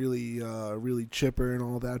looking really chipper and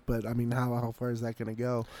all that. But I mean, how far is that going to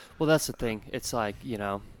go? Well, that's the thing. It's like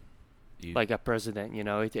like a president.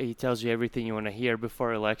 He tells you everything you want to hear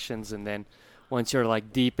before elections, and then once you're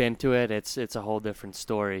like deep into it, it's a whole different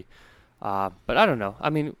story. But I don't know. I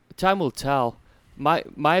mean, time will tell.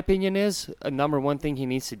 My opinion is number one thing he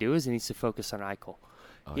needs to do is he needs to focus on Eichel.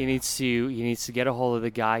 He needs to get a hold of the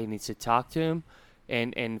guy. He needs to talk to him,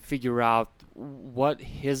 and figure out what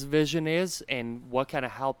his vision is and what kind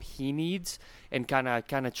of help he needs, and kind of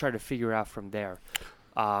try to figure out from there.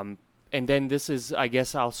 And then this is, I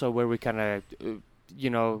guess, also where we kind of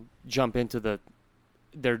jump into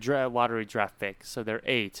their lottery draft pick. So they're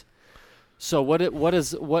 8. So what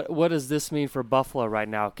does this mean for Buffalo right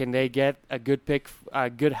now? Can they get a good pick,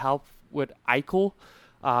 good help with Eichel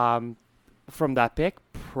from that pick?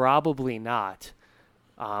 Probably not.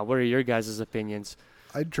 What are your guys' opinions?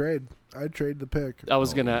 I'd trade the pick. I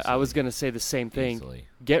was gonna say the same thing. Easily.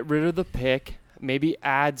 Get rid of the pick. Maybe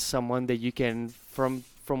add someone that you can from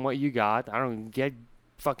what you got. I don't get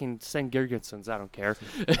fucking send Girgensons. I don't care.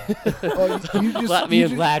 You just Let me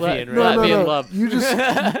in Latvian. Let me in love. You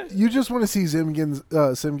just want to see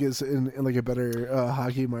Simgins in like a better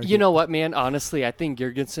hockey market. You know what, man? Honestly, I think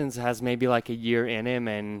Girgensons has maybe like a year in him,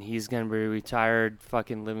 and he's gonna be retired,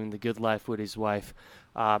 fucking living the good life with his wife.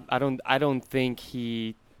 I don't think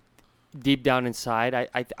he, deep down inside,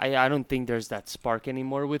 I don't think there's that spark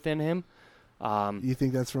anymore within him. You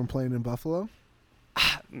think that's from playing in Buffalo?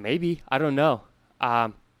 Maybe. I don't know.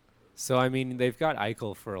 So I mean, they've got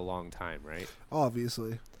Eichel for a long time, right?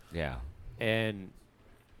 Obviously. Yeah. And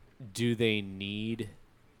do they need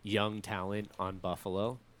young talent on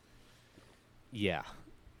Buffalo? Yeah.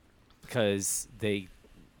 Because they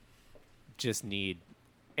just need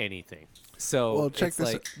anything. So well, check it's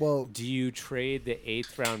this. like, Well, do you trade the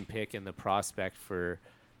 8th round pick and the prospect for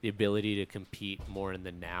the ability to compete more in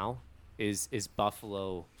the now? Is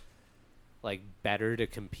Buffalo like better to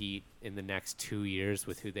compete in the next 2 years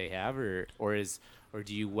with who they have, or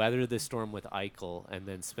do you weather the storm with Eichel and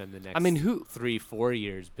then spend the next 3-4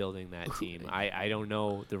 years building that team? I don't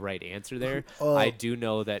know the right answer there. I do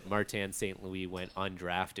know that Martin St. Louis went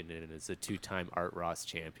undrafted and is a 2-time Art Ross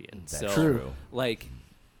champion. That's true. Like,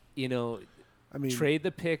 I mean, trade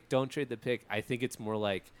the pick, don't trade the pick. I think it's more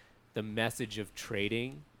like the message of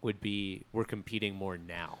trading would be we're competing more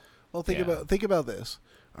now. Well, think about this.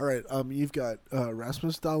 All right, you've got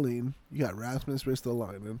Rasmus Dahlin, you got Rasmus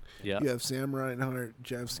Ristolainen, Yeah. you have Sam Reinhart,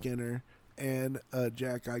 Jeff Skinner, and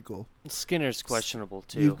Jack Eichel. Skinner's questionable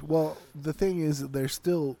too. Well, the thing is, they're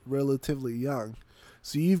still relatively young,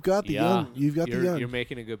 so you've got the young. You've got the young. You're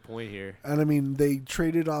making a good point here. And I mean, they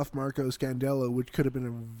traded off Marco Scandella, which could have been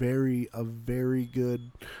a very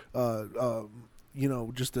good,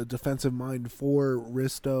 just a defensive mind for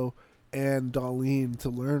Risto and Dahlin to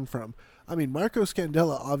learn from. I mean, Marco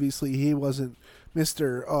Scandella, obviously, he wasn't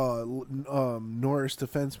Mr. Norris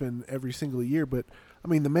defenseman every single year, but, I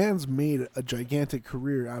mean, the man's made a gigantic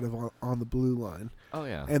career out of on the blue line. Oh,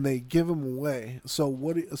 yeah. And they give him away. So,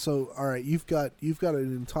 all right, you've got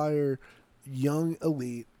an entire young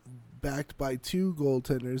elite backed by 2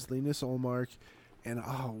 goaltenders, Linus Ullmark, and,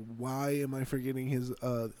 why am I forgetting his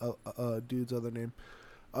dude's other name?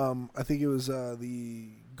 I think it was the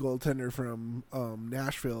goaltender from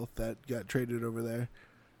Nashville that got traded over there.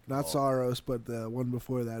 Not Saros, but the one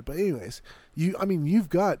before that. But anyways, you've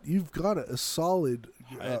got a solid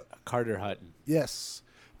Carter Hutton. Yes.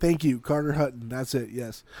 Thank you, Carter Hutton. That's it.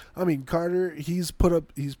 Yes. I mean, Carter, he's put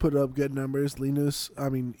up good numbers. Linus,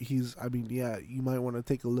 you might want to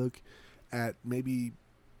take a look at maybe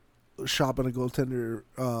shopping a goaltender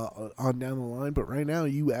on down the line, but right now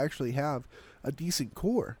you actually have a decent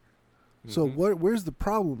core. So where's the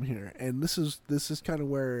problem here? And this is kind of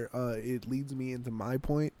where it leads me into my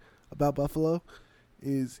point about Buffalo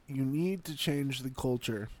is you need to change the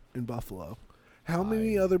culture in Buffalo. How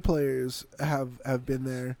many other players have been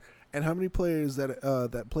there, and how many players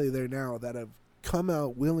that play there now that have come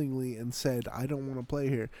out willingly and said, I don't want to play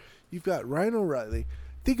here? You've got Ryan O'Reilly.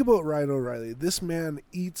 Think about Ryan O'Reilly. This man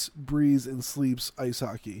eats, breathes, and sleeps ice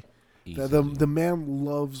hockey. The man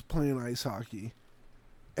loves playing ice hockey.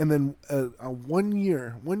 and then 1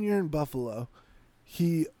 year, 1 year in Buffalo,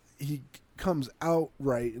 he comes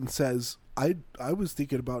outright and says, I was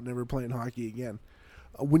thinking about never playing hockey again.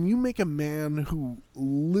 When you make a man who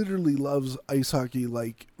literally loves ice hockey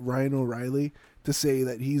like Ryan O'Reilly to say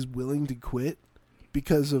that he's willing to quit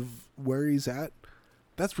because of where he's at,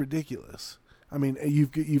 that's ridiculous. I mean,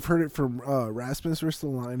 you've heard it from Rasmus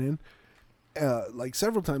Ristolainen, like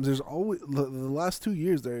several times. There's always the last 2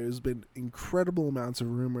 years there has been incredible amounts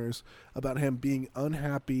of rumors about him being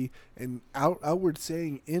unhappy and outward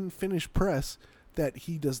saying in Finnish press that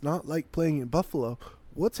he does not like playing in Buffalo.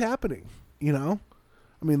 What's happening? You know,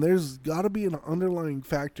 I mean, there's got to be an underlying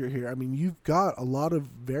factor here. I mean, you've got a lot of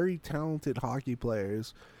very talented hockey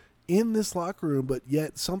players in this locker room, but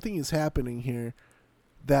yet something is happening here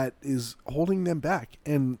that is holding them back,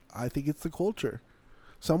 and I think it's the culture.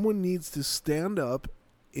 Someone needs to stand up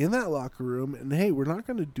in that locker room and, hey, we're not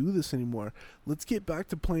going to do this anymore. Let's get back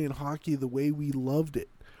to playing hockey the way we loved it.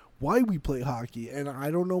 Why we play hockey, and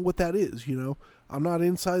I don't know what that is, you know. I'm not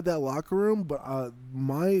inside that locker room, but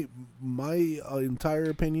my entire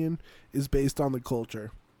opinion is based on the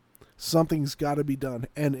culture. Something's got to be done,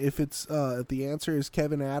 and if if the answer is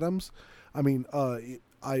Kevyn Adams, I mean,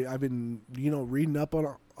 I've been reading up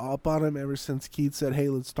on him ever since Keith said, "Hey,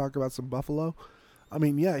 let's talk about some Buffalo." I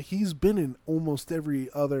mean, yeah, he's been in almost every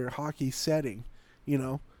other hockey setting, you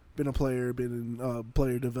know, been a player, been in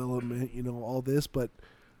player development, you know, all this, but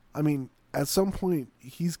I mean, at some point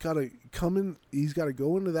he's got to come in, he's got to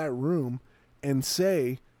go into that room and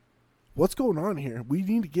say, "What's going on here? We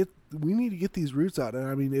need to get these roots out." And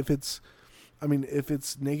I mean, if it's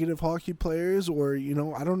negative hockey players or, you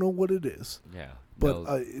know, I don't know what it is. Yeah. But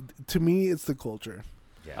No, to me, it's the culture.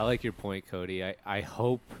 yeah. I like your point, Cody. I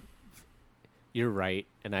hope you're right,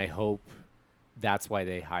 and I hope that's why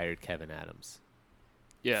they hired Kevyn Adams.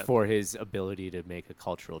 Yeah. For his ability to make a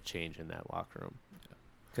cultural change in that locker room.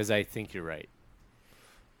 Because I think you're right.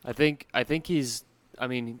 I think he's. I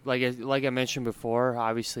mean, like I mentioned before,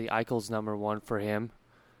 obviously Eichel's number one for him.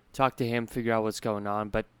 Talk to him, figure out what's going on.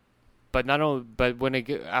 But not only. But when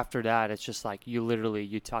after that, it's just like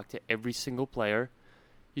you talk to every single player.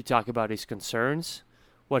 You talk about his concerns,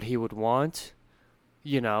 what he would want,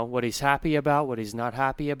 you know, what he's happy about, what he's not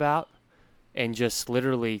happy about, and just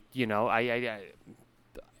literally, you know, I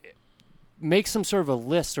make some sort of a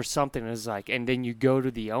list or something. It's like, and then you go to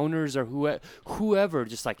the owners or whoever,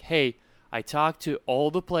 just like, hey, I talked to all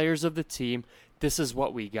the players of the team. This is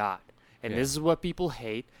what we got, and this is what people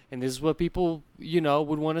hate, and this is what people, you know,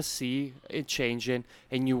 would want to see it change in,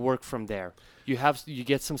 and you work from there. You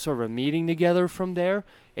get some sort of a meeting together from there,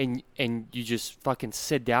 and you just fucking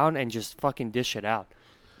sit down and just fucking dish it out.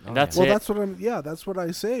 And that's it. That's what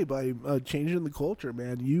I say by changing the culture,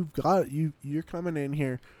 man. You're coming in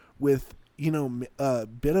here with, you know, a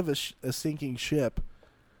bit of a sinking ship,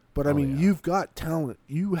 but I mean, you've got talent.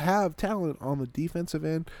 You have talent on the defensive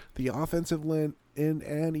end, the offensive end,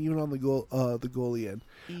 and even on the goalie end.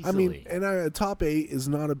 Easily. I mean, and a top 8 is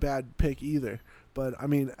not a bad pick either. But I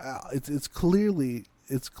mean, it's clear.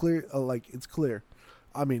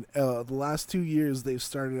 I mean, the last 2 years they've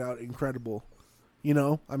started out incredible. You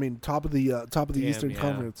know, I mean, top of the Eastern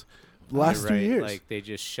Conference. Last 2 years, like they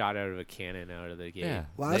just shot out of a cannon out of the gate. Yeah,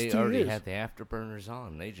 Last they 2 already years. had the afterburners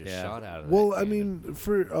on. They just Yeah. shot out of. well, that I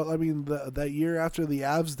cannon. mean, that year after the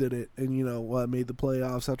Avs did it, and you know, made the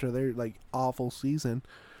playoffs after their like awful season,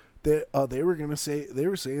 they were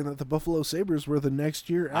saying that the Buffalo Sabres were the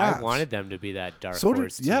next year Avs. I wanted them to be that dark So did-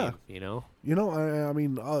 horse team. yeah. You know, You know, I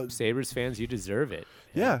mean, Sabres fans, you deserve it.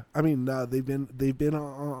 yeah. I mean, they've been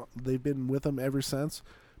with them ever since,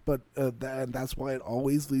 but that's why it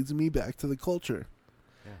always leads me back to the culture.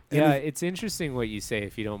 And Yeah, if- it's interesting what you say,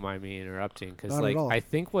 if you don't mind me interrupting, because Not at like all. I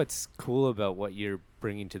think what's cool about what you're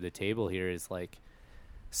bringing to the table here is like,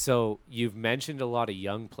 so you've mentioned a lot of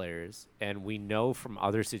young players, and we know from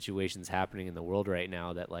other situations happening in the world right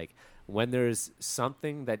now that like when there's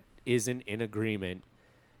something that isn't in agreement,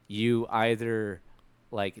 you either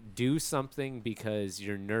like do something because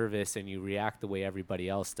you're nervous and you react the way everybody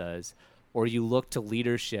else does, or you look to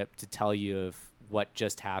leadership to tell you if what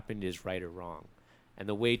just happened is right or wrong. And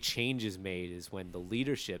the way change is made is when the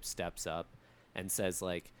leadership steps up and says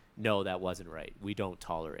like, no, that wasn't right. We don't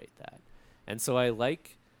tolerate that. And so I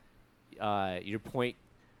like your point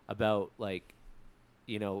about like,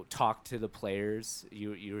 you know, talk to the players.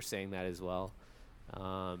 You were saying that as well.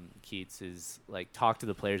 Keats is like talk to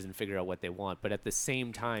the players and figure out what they want. But at the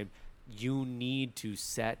same time, you need to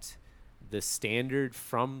set the standard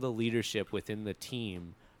from the leadership within the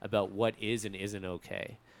team about what is and isn't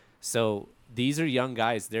okay. So these are young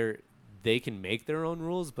guys. they can make their own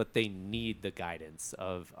rules, but they need the guidance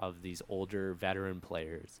of these older veteran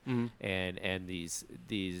players and these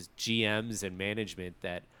GMs and management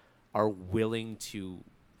that are willing to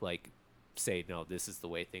like say, no, this is the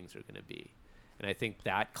way things are going to be. And I think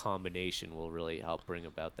that combination will really help bring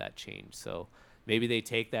about that change. So maybe they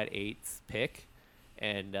take that 8th pick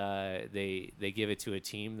and they give it to a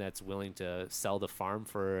team that's willing to sell the farm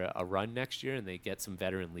for a run next year, and they get some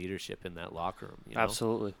veteran leadership in that locker room. You know?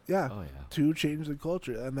 Absolutely. Yeah, Oh, yeah. to change the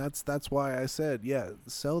culture, and that's why I said, yeah,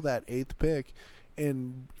 sell that 8th pick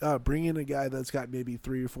and bring in a guy that's got maybe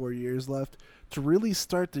 3 or 4 years left to really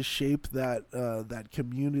start to shape that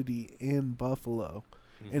community in Buffalo,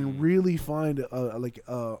 and really find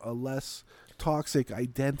a less toxic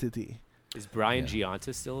identity. Is Brian Yeah.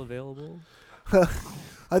 Giunta still available?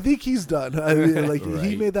 I think he's done. I mean, like he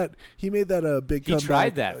Right. made that big He comeback.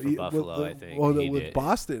 tried that for with- Buffalo, I think. Well, He with did.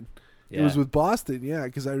 Boston. It was with Boston, yeah,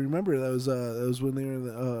 because I remember that was when they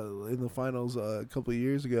were in the finals a couple of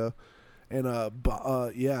years ago, and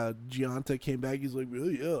Giunta came back. He's like, oh,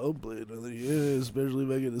 yeah, I'll play another year, especially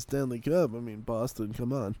if I get a Stanley Cup. I mean, Boston,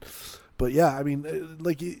 come on. But yeah, I mean,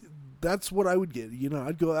 that's what I would get. You know,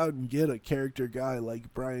 I'd go out and get a character guy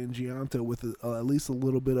like Brian Giunta with at least a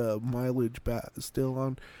little bit of mileage still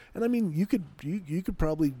on. And I mean, you could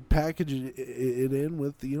probably package it in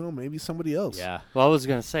with, you know, maybe somebody else. Yeah. Well, I was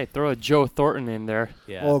gonna say throw a Joe Thornton in there.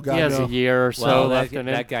 Yeah. Oh God, He has no. a year or so well, left that, in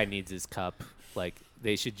that it. guy needs his cup. Like,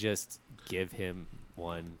 they should just give him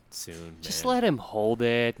one soon. Just man. let him hold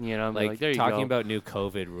it. You know, Like, there you talking go. about new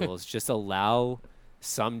COVID rules, just allow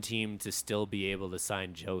some team to still be able to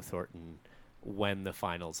sign Joe Thornton when the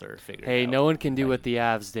finals are figured Hey, out. no one can do what the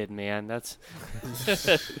Avs did, man. That's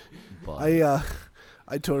But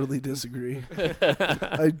I totally disagree.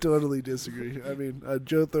 I totally disagree. I mean,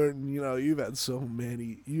 Joe Thornton, you know, you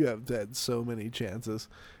have had so many chances,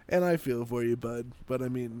 and I feel for you, bud. But I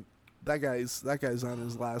mean, that guy's on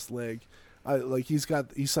his last leg. He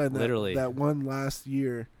signed Literally. that one last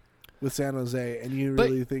year with San Jose, and you But-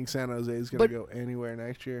 really think San Jose is going but- to go anywhere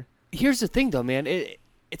next year? here's the thing, though, man.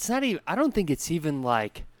 It's not even. I don't think it's even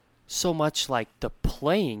like so much like the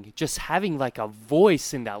playing, just having like a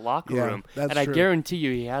voice in that locker Yeah, room. that's And I true. guarantee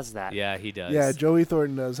you, he has that. Yeah, he does. Yeah, Joey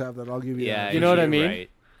Thornton does have that. I'll give you Yeah, that. You know what I you're mean? right.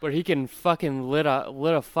 Where he can fucking lit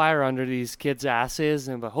a fire under these kids' asses,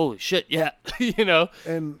 and but holy shit, yeah, you know.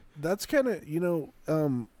 And that's kind of, you know,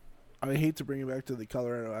 I hate to bring it back to the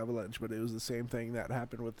Colorado Avalanche, but it was the same thing that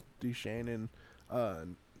happened with Duchesne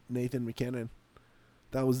and Nathan McKinnon.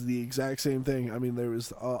 That was the exact same thing. I mean, there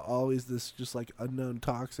was always this just like unknown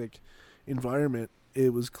toxic environment.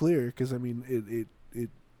 It was clear because, I mean, it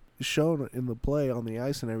shown in the play on the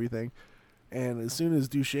ice and everything. And as soon as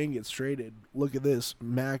Duchesne gets traded, look at this.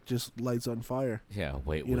 Mac just lights on fire. yeah,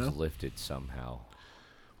 weight you was know? lifted somehow.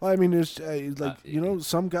 Well, I mean, there's you know, yeah.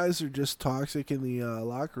 some guys are just toxic in the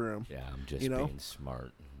locker room. Yeah, I'm just You know? being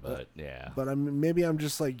smart, but yeah. But maybe I'm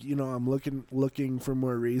just like, you know, I'm looking for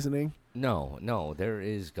more reasoning. No, there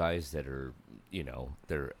is guys that are, you know,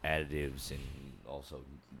 they're additives and also,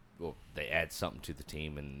 well, they add something to the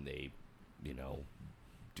team and they, you know,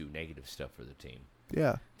 do negative stuff for the team.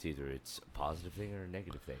 Yeah. It's a positive thing or a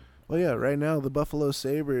negative thing. Well, yeah. Right now, the Buffalo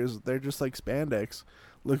Sabres, they're just like spandex.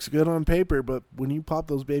 Looks good on paper, but when you pop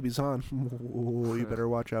those babies on, you better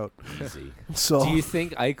watch out. Easy. So, Do you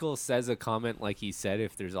think Eichel says a comment like he said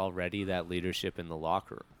if there's already that leadership in the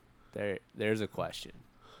locker room? There's a question.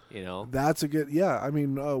 You know? that's a good. Yeah. I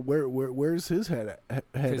mean, where's his head at?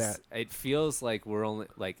 'Cause it feels like we're only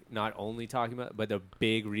not only talking about, but the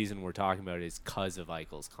big reason we're talking about it is because of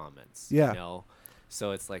Eichel's comments. Yeah. You know,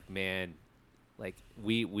 so it's like, man, like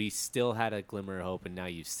we still had a glimmer of hope, and now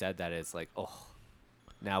you've said that, it's like, oh,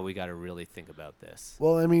 now we got to really think about this.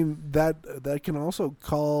 Well, I mean, that can also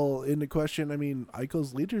call into question, I mean,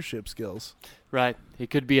 Eichel's leadership skills. Right. He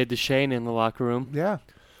could be a Duchesne in the locker room. Yeah.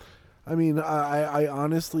 I mean, I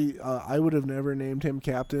honestly, I would have never named him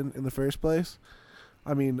captain in the first place.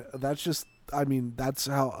 I mean, that's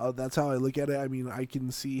how I look at it. I mean, I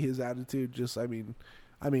can see his attitude. I mean,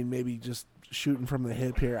 maybe just shooting from the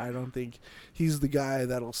hip here. I don't think he's the guy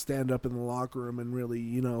that'll stand up in the locker room and really,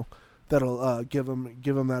 you know, that'll give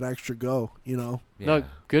him that extra go. You know. No, Yeah.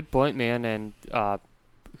 good point, man. And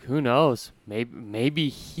who knows? Maybe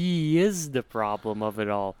he is the problem of it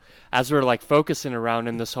all. As we're like focusing around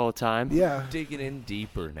him this whole time. Yeah. Digging in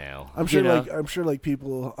deeper now. I'm sure, You know? I'm sure,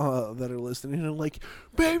 people that are listening are like,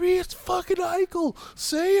 "Baby, it's fucking Eichel.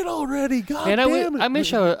 Say it already, god And damn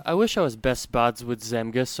it!" I wish I was best buds with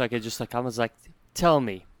Zemgus so I could just I was like, tell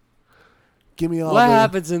me give me all what the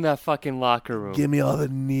happens in that fucking locker room. give me all the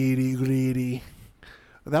nitty gritty.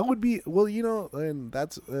 That would be well, and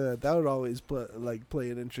that would always play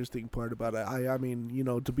an interesting part about it. I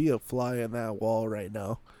mean, to be a fly on that wall right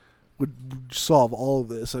now would solve all of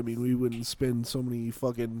this. I mean, we wouldn't spend so many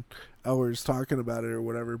fucking hours talking about it or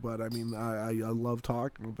whatever. But I mean, I love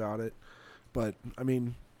talking about it. But I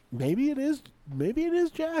mean, maybe it is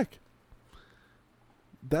Jack.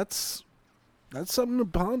 That's something to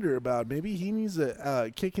ponder about. Maybe he needs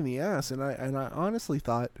a kick in the ass. And I honestly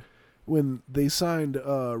thought, when they signed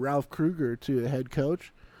Ralph Kruger to a head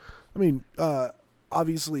coach, I mean,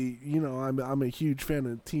 obviously, I'm a huge fan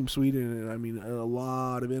of Team Sweden, and I mean, a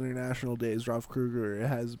lot of international days, Ralph Kruger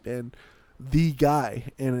has been the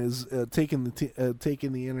guy and has taken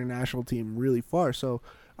the international team really far. So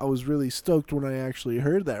I was really stoked when I actually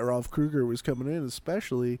heard that Ralph Kruger was coming in,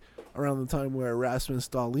 especially around the time where Rasmus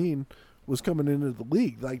Dahlin was coming into the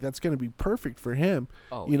league. Like, that's going to be perfect for him.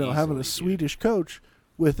 Having a Swedish coach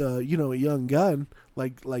with a young gun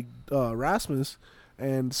like Rasmus,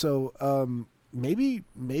 and so maybe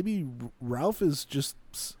Ralph is just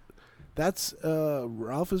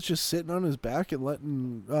sitting on his back and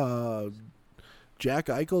letting Jack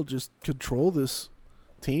Eichel just control this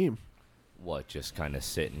team. What, just kind of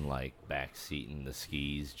sitting like backseating the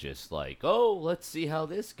skis, just like, oh, let's see how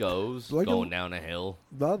this goes, like going down a hill.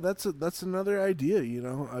 Well, that's another idea,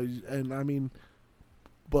 I mean.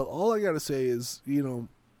 But all I gotta say is,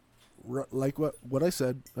 like what I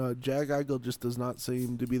said, Jack Eichel just does not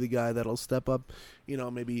seem to be the guy that'll step up.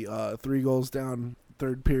 Maybe 3 goals down,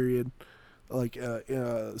 third period, like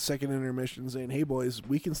second intermission, saying, "Hey boys,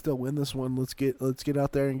 we can still win this one. Let's get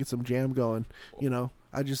out there and get some jam going."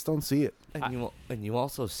 I just don't see it. And you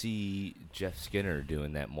also see Jeff Skinner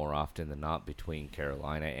doing that more often than not between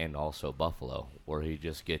Carolina and also Buffalo, where he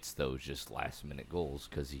just gets those just last minute goals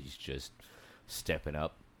because he's just stepping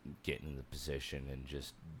up, getting in the position, and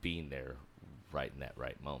just being there right in that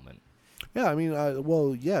right moment. Yeah, I mean,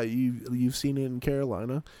 you've seen it in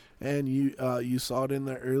Carolina, and you saw it in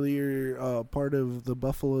the earlier part of the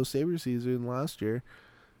Buffalo Sabres season last year.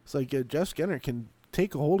 It's like Jeff Skinner can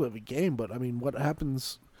take a hold of a game, but I mean, what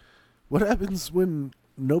happens when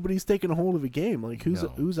nobody's taking a hold of a game? Like,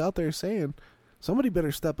 who's out there saying, somebody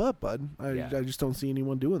better step up, bud? I just don't see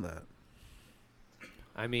anyone doing that.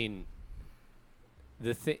 I mean,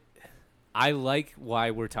 I like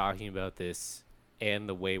why we're talking about this and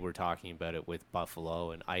the way we're talking about it with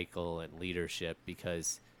Buffalo and Eichel and leadership,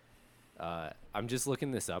 because I'm just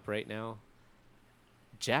looking this up right now.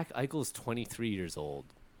 Jack Eichel's 23 years old.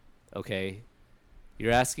 Okay?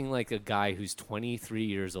 You're asking like a guy who's 23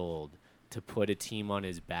 years old to put a team on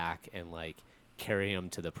his back and like carry him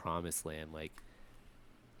to the promised land. Like,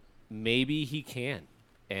 maybe he can.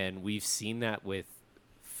 And we've seen that with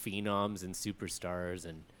phenoms and superstars,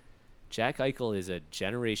 and Jack Eichel is a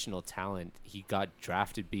generational talent. He got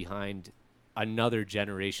drafted behind another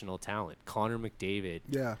generational talent, Connor McDavid.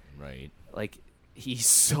 Yeah. Right. Like, he's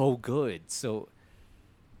so good. So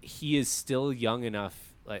he is still young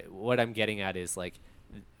enough. Like, what I'm getting at is, like,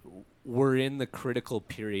 we're in the critical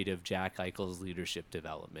period of Jack Eichel's leadership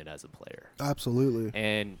development as a player. Absolutely.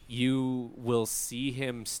 And you will see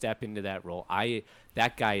him step into that role.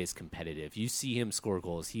 That guy is competitive. You see him score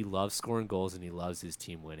goals. He loves scoring goals, and he loves his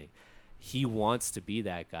team winning. He wants to be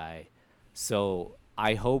that guy. So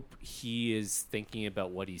I hope he is thinking about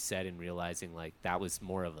what he said and realizing, like, that was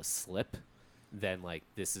more of a slip than, like,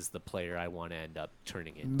 this is the player I want to end up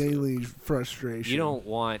turning into. Mainly frustration. You don't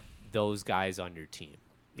want those guys on your team.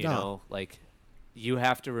 You know, like, you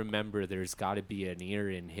have to remember there's got to be an ear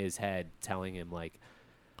in his head telling him, like,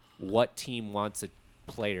 what team wants a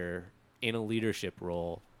player in a leadership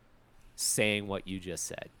role saying what you just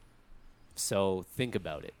said. So think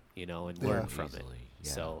about it, and learn from it.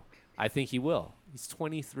 Yeah. So I think he will. He's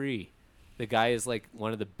 23. The guy is like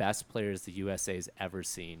one of the best players the USA's ever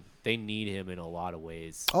seen. They need him in a lot of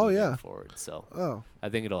ways. Moving forward. So I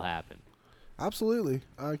think it'll happen. Absolutely.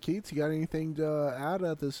 Keith, you got anything to add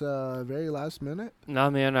at this very last minute?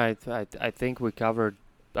 No, man. I think we covered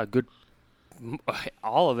a good,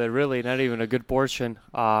 all of it really. Not even a good portion.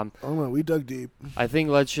 Oh no, we dug deep. I think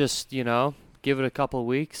let's just give it a couple of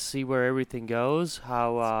weeks, see where everything goes.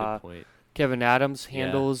 How That's a good point. Kevin Adams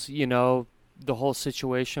handles the whole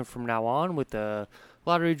situation from now on with the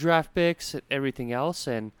lottery draft picks and everything else.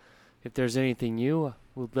 And if there's anything new,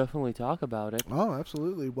 we'll definitely talk about it. Oh,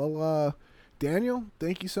 absolutely. Well, Daniel,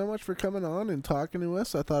 thank you so much for coming on and talking to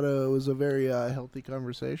us. I thought it was a very healthy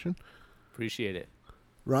conversation. Appreciate it.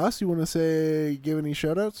 Ross, you want to give any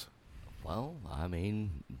shout-outs? Well, I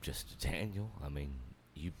mean, just Daniel. I mean,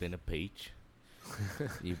 you've been a peach.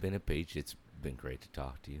 You've been a peach. It's been great to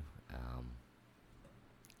talk to you.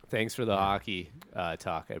 Thanks for the hockey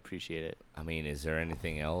talk. I appreciate it. I mean, is there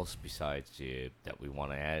anything else besides that we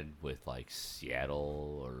want to add with like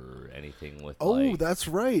Seattle or anything with? Oh, like, that's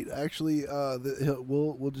right. Actually,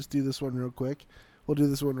 we'll just do this one real quick.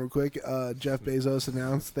 Jeff Bezos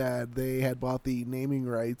announced that they had bought the naming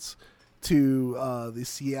rights to the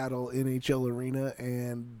Seattle NHL arena,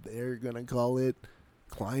 and they're gonna call it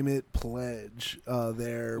Climate Pledge.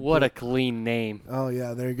 What a clean name. Oh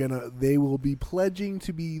yeah, they will be pledging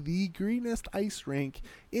to be the greenest ice rink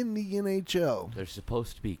in the NHL. There's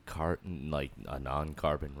supposed to be like a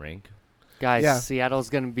non-carbon rink. Guys, Yeah. Seattle's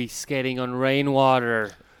going to be skating on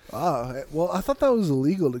rainwater. Ah, well, I thought that was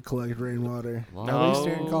illegal to collect rainwater. Well, At least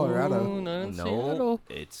here in Colorado. Not in No, Seattle.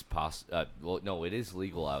 it's well, no, it is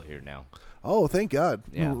legal out here now. Oh, thank God.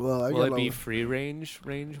 Yeah. Well, I Will got it be free range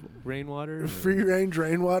rainwater? free range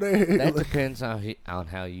rainwater? That depends on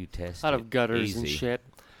how you test Out it. of gutters and Easy. shit.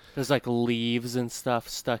 There's like leaves and stuff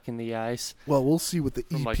stuck in the ice. Well, we'll see what the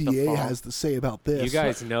From, like, the EPA fall. has to say about this. You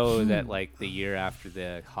guys know that like the year after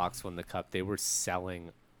the Hawks won the cup, they were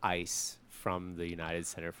selling ice from the United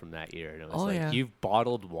Center from that year, and it was Oh, like yeah. you've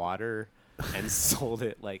bottled water and sold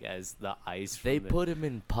it like as the ice. They from the- put him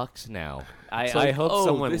in pucks now. I It's like, hope oh,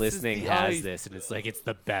 someone this is listening the has ice. this, and it's like it's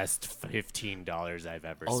the best $15 I've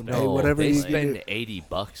ever Oh spent. no! Hey, whatever they you spend do-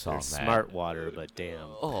 $80 on There's that. smart water, but damn.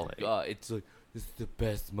 Oh like, god! It's like this is the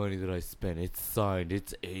best money that I spent. It's signed.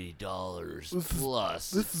 It's $80 This is-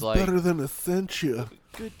 plus. This it's is like better than Essentia.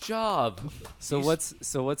 good job. So These-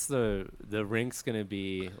 what's the rink's gonna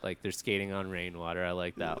be like? They're skating on rainwater. I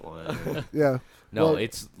like that one. Yeah. No, Well-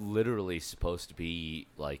 it's literally supposed to be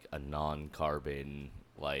like a non-carbon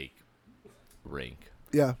like rink.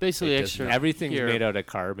 Yeah. Basically, It extra. doesn't- Everything's here. made out of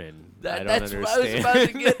carbon. I don't That's understand. what I was about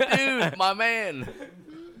to get, dude. My man.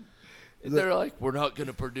 They're like, we're not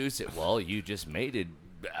gonna produce it. Well, you just made it.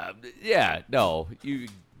 Yeah, no, you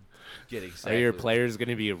get Are excited. your players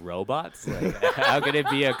gonna be robots? Like, how can it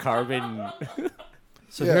be a carbon?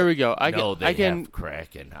 So Yeah. here we go. No, they I can have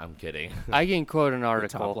Kraken. I'm kidding. I can quote an The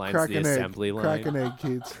article. top line's Crack the an assembly egg. line. Crack an egg,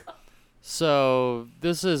 kids. So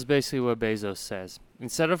this is basically what Bezos says.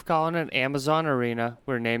 Instead of calling it Amazon Arena,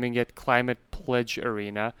 we're naming it Climate Pledge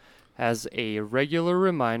Arena as a regular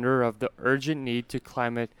reminder of the urgent need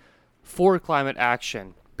for climate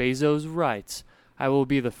action. Bezos writes, It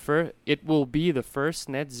will be the first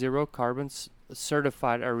net zero carbon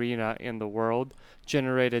certified arena in the world,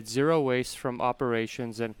 generated zero waste from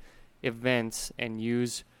operations and events, and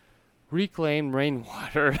use reclaimed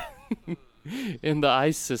rainwater in the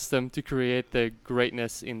ice system to create the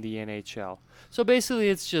greatness in the NHL. So basically,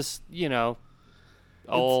 it's just,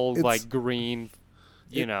 all it's- like green,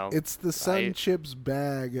 It's the Sun right? Chips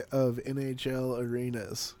bag of NHL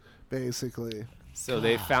arenas, basically. So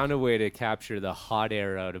they found a way to capture the hot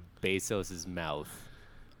air out of Bezos's mouth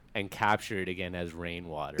and capture it again as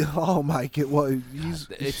rainwater. Oh my god! Well, he's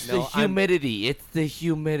It's No, the humidity. It's the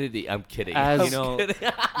humidity. I'm kidding. As- You know,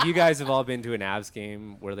 you guys have all been to an Avs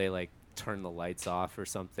game where they like turn the lights off or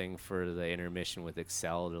something for the intermission with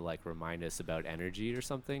Excel to like remind us about energy or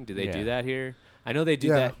something. Do they Yeah. do that here? I know they do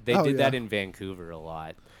Yeah. that. They Oh, did that yeah. in Vancouver a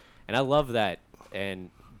lot, and I love that. And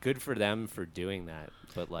good for them for doing that.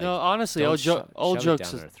 But like, No, honestly, don't all shove it jokes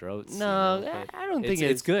down as- their throats. No, you know, but I don't think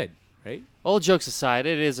it's good, right? all jokes aside,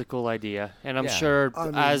 it is a cool idea, and I'm Yeah. sure I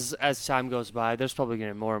mean- as time goes by, there's probably going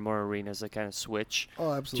to be more and more arenas that kind of switch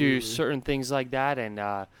oh absolutely. to certain things like that, and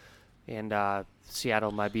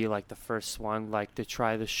Seattle might be like the first one like to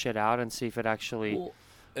try this shit out and see if it actually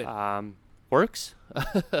Well, works.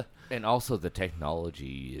 and also the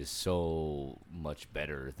technology is so much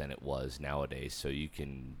better than it was nowadays. So you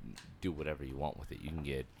can do whatever you want with it. You can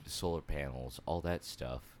get solar panels, all that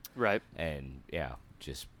stuff, Right. and yeah,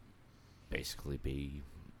 just basically be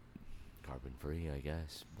carbon free, I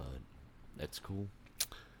guess. But that's cool.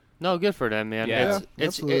 No, good for them, man. Yeah.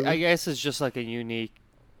 Absolutely. I guess it's just like a unique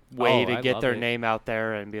way Oh, to I get love their it. name out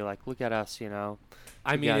there and be like, look at us,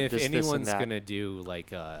 I We mean, got if this and anyone's that. gonna do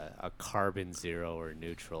like a carbon zero or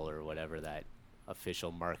neutral or whatever that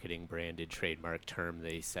official marketing branded trademark term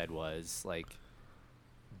they said was, like,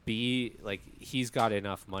 be like he's got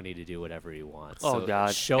enough money to do whatever he wants. Oh, So God.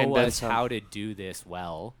 And show then us some. how to do this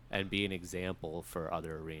well and be an example for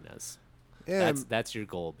other arenas. and That's your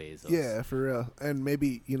goal, Bezos. yeah, for real. And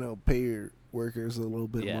maybe pay your workers a little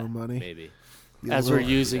bit Yeah, more money. maybe. Yeah, as we're well,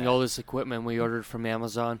 using that. all this equipment we ordered from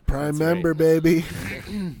Amazon. Prime That's right. member, baby.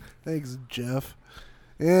 Thanks, Jeff.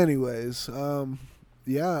 Anyways,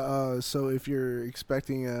 yeah. So if you're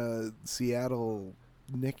expecting a Seattle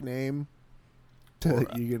nickname, Or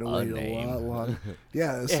you're gonna a wait a name. lot long.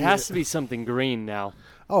 Yeah, It has to be something green now.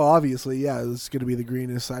 Oh, obviously, yeah. It's going to be the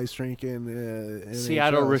greenest ice rink in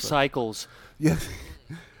Seattle NHL, so- recycles, Yeah,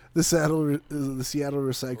 the Seattle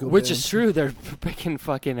Recycle. which bin. is true. They're picking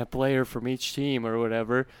fucking a player from each team or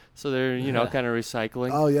whatever, so they're kind of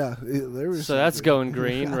recycling. Oh yeah, they were. So that's going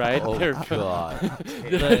green, right? Oh They're- God!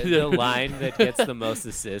 The line that gets the most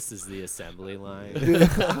assists is the assembly line.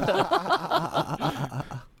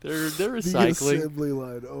 They're the recycling. assembly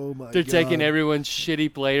line. Oh my. They're God. taking everyone's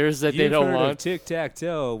shitty players that they You've don't heard of want.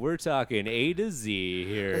 tic-tac-toe. We're talking A to Z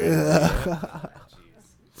here.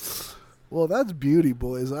 Well, that's beauty,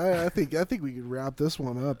 boys. I think we can wrap this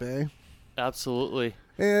one up, eh? Absolutely.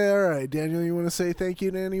 Hey, all right, Daniel. You want to say thank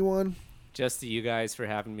you to anyone? Just to you guys for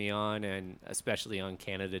having me on, and especially on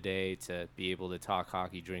Canada Day, to be able to talk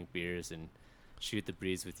hockey, drink beers, and shoot the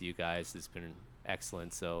breeze with you guys has been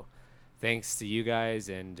excellent. So thanks to you guys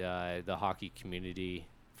and the hockey community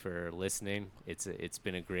for listening. It's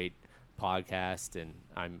been a great podcast, and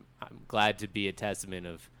I'm glad to be a testament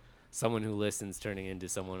of someone who listens turning into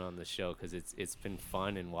someone on the show, because it's been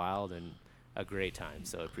fun and wild and a great time.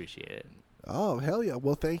 So I appreciate it. Oh hell yeah!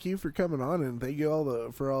 Well, thank you for coming on, and thank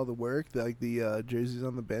you for all the work, like the jerseys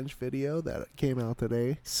on the bench video that came out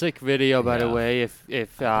today. Sick video, by the Yeah. way. If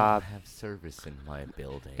I don't have service in my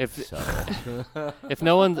building, if- so if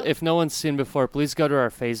no one's seen before, please go to our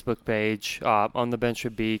Facebook page on the bench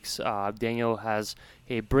with Beaks. Daniel has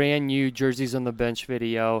a brand new jerseys on the bench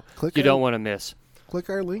video. Click You our, don't want to miss. click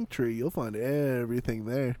our link tree. You'll find everything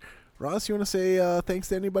there. Ross, you want to say thanks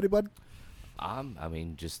to anybody, bud? I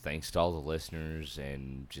mean, just thanks to all the listeners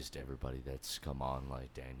and just everybody that's come on,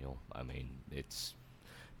 like Daniel. I mean, it's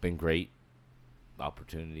been great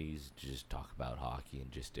opportunities to just talk about hockey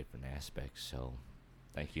and just different aspects. So,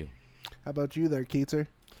 thank you. How about you there, Keitzer?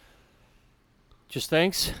 Just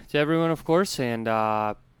thanks to everyone, of course, and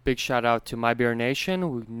big shout out to My Beer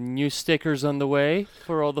Nation. New stickers on the way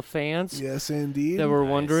for all the fans Yes, indeed. that were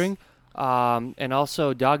Nice. wondering, and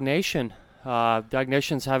also Dog Nation. Dog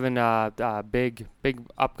Nation's having a big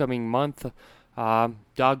upcoming month.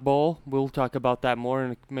 Dog Bowl. We'll talk about that more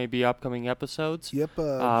in maybe upcoming episodes. Yep,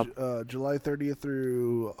 July 30th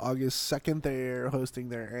through August 2nd, they're hosting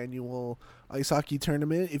their annual ice hockey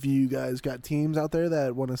tournament. If you guys got teams out there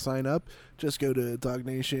that want to sign up, just go to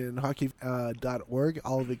dognationhockey.org.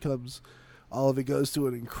 All of it goes to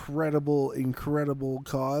an incredible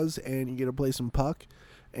cause, and you get to play some puck.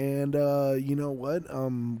 And you know what?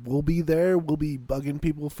 We'll be there. We'll be bugging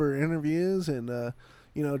people for interviews and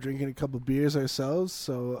drinking a couple beers ourselves.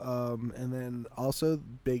 So and then also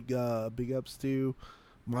big ups to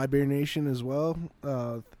My Beer Nation as well.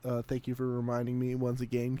 Thank you for reminding me once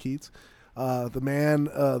again, Keats. The man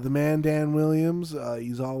Dan Williams.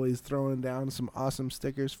 He's always throwing down some awesome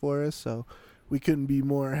stickers for us. So we couldn't be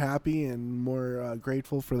more happy and more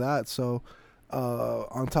grateful for that. So.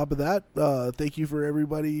 On top of that, thank you for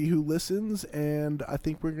everybody who listens, and I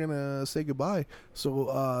think we're gonna say goodbye.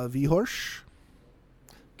 So, V Horsch.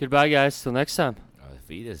 Goodbye, guys. Till next time. Auf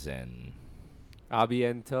Wiedersehen. A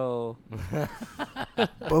bientôt.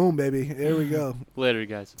 Boom, baby. There we go. Later,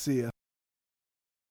 guys. See ya.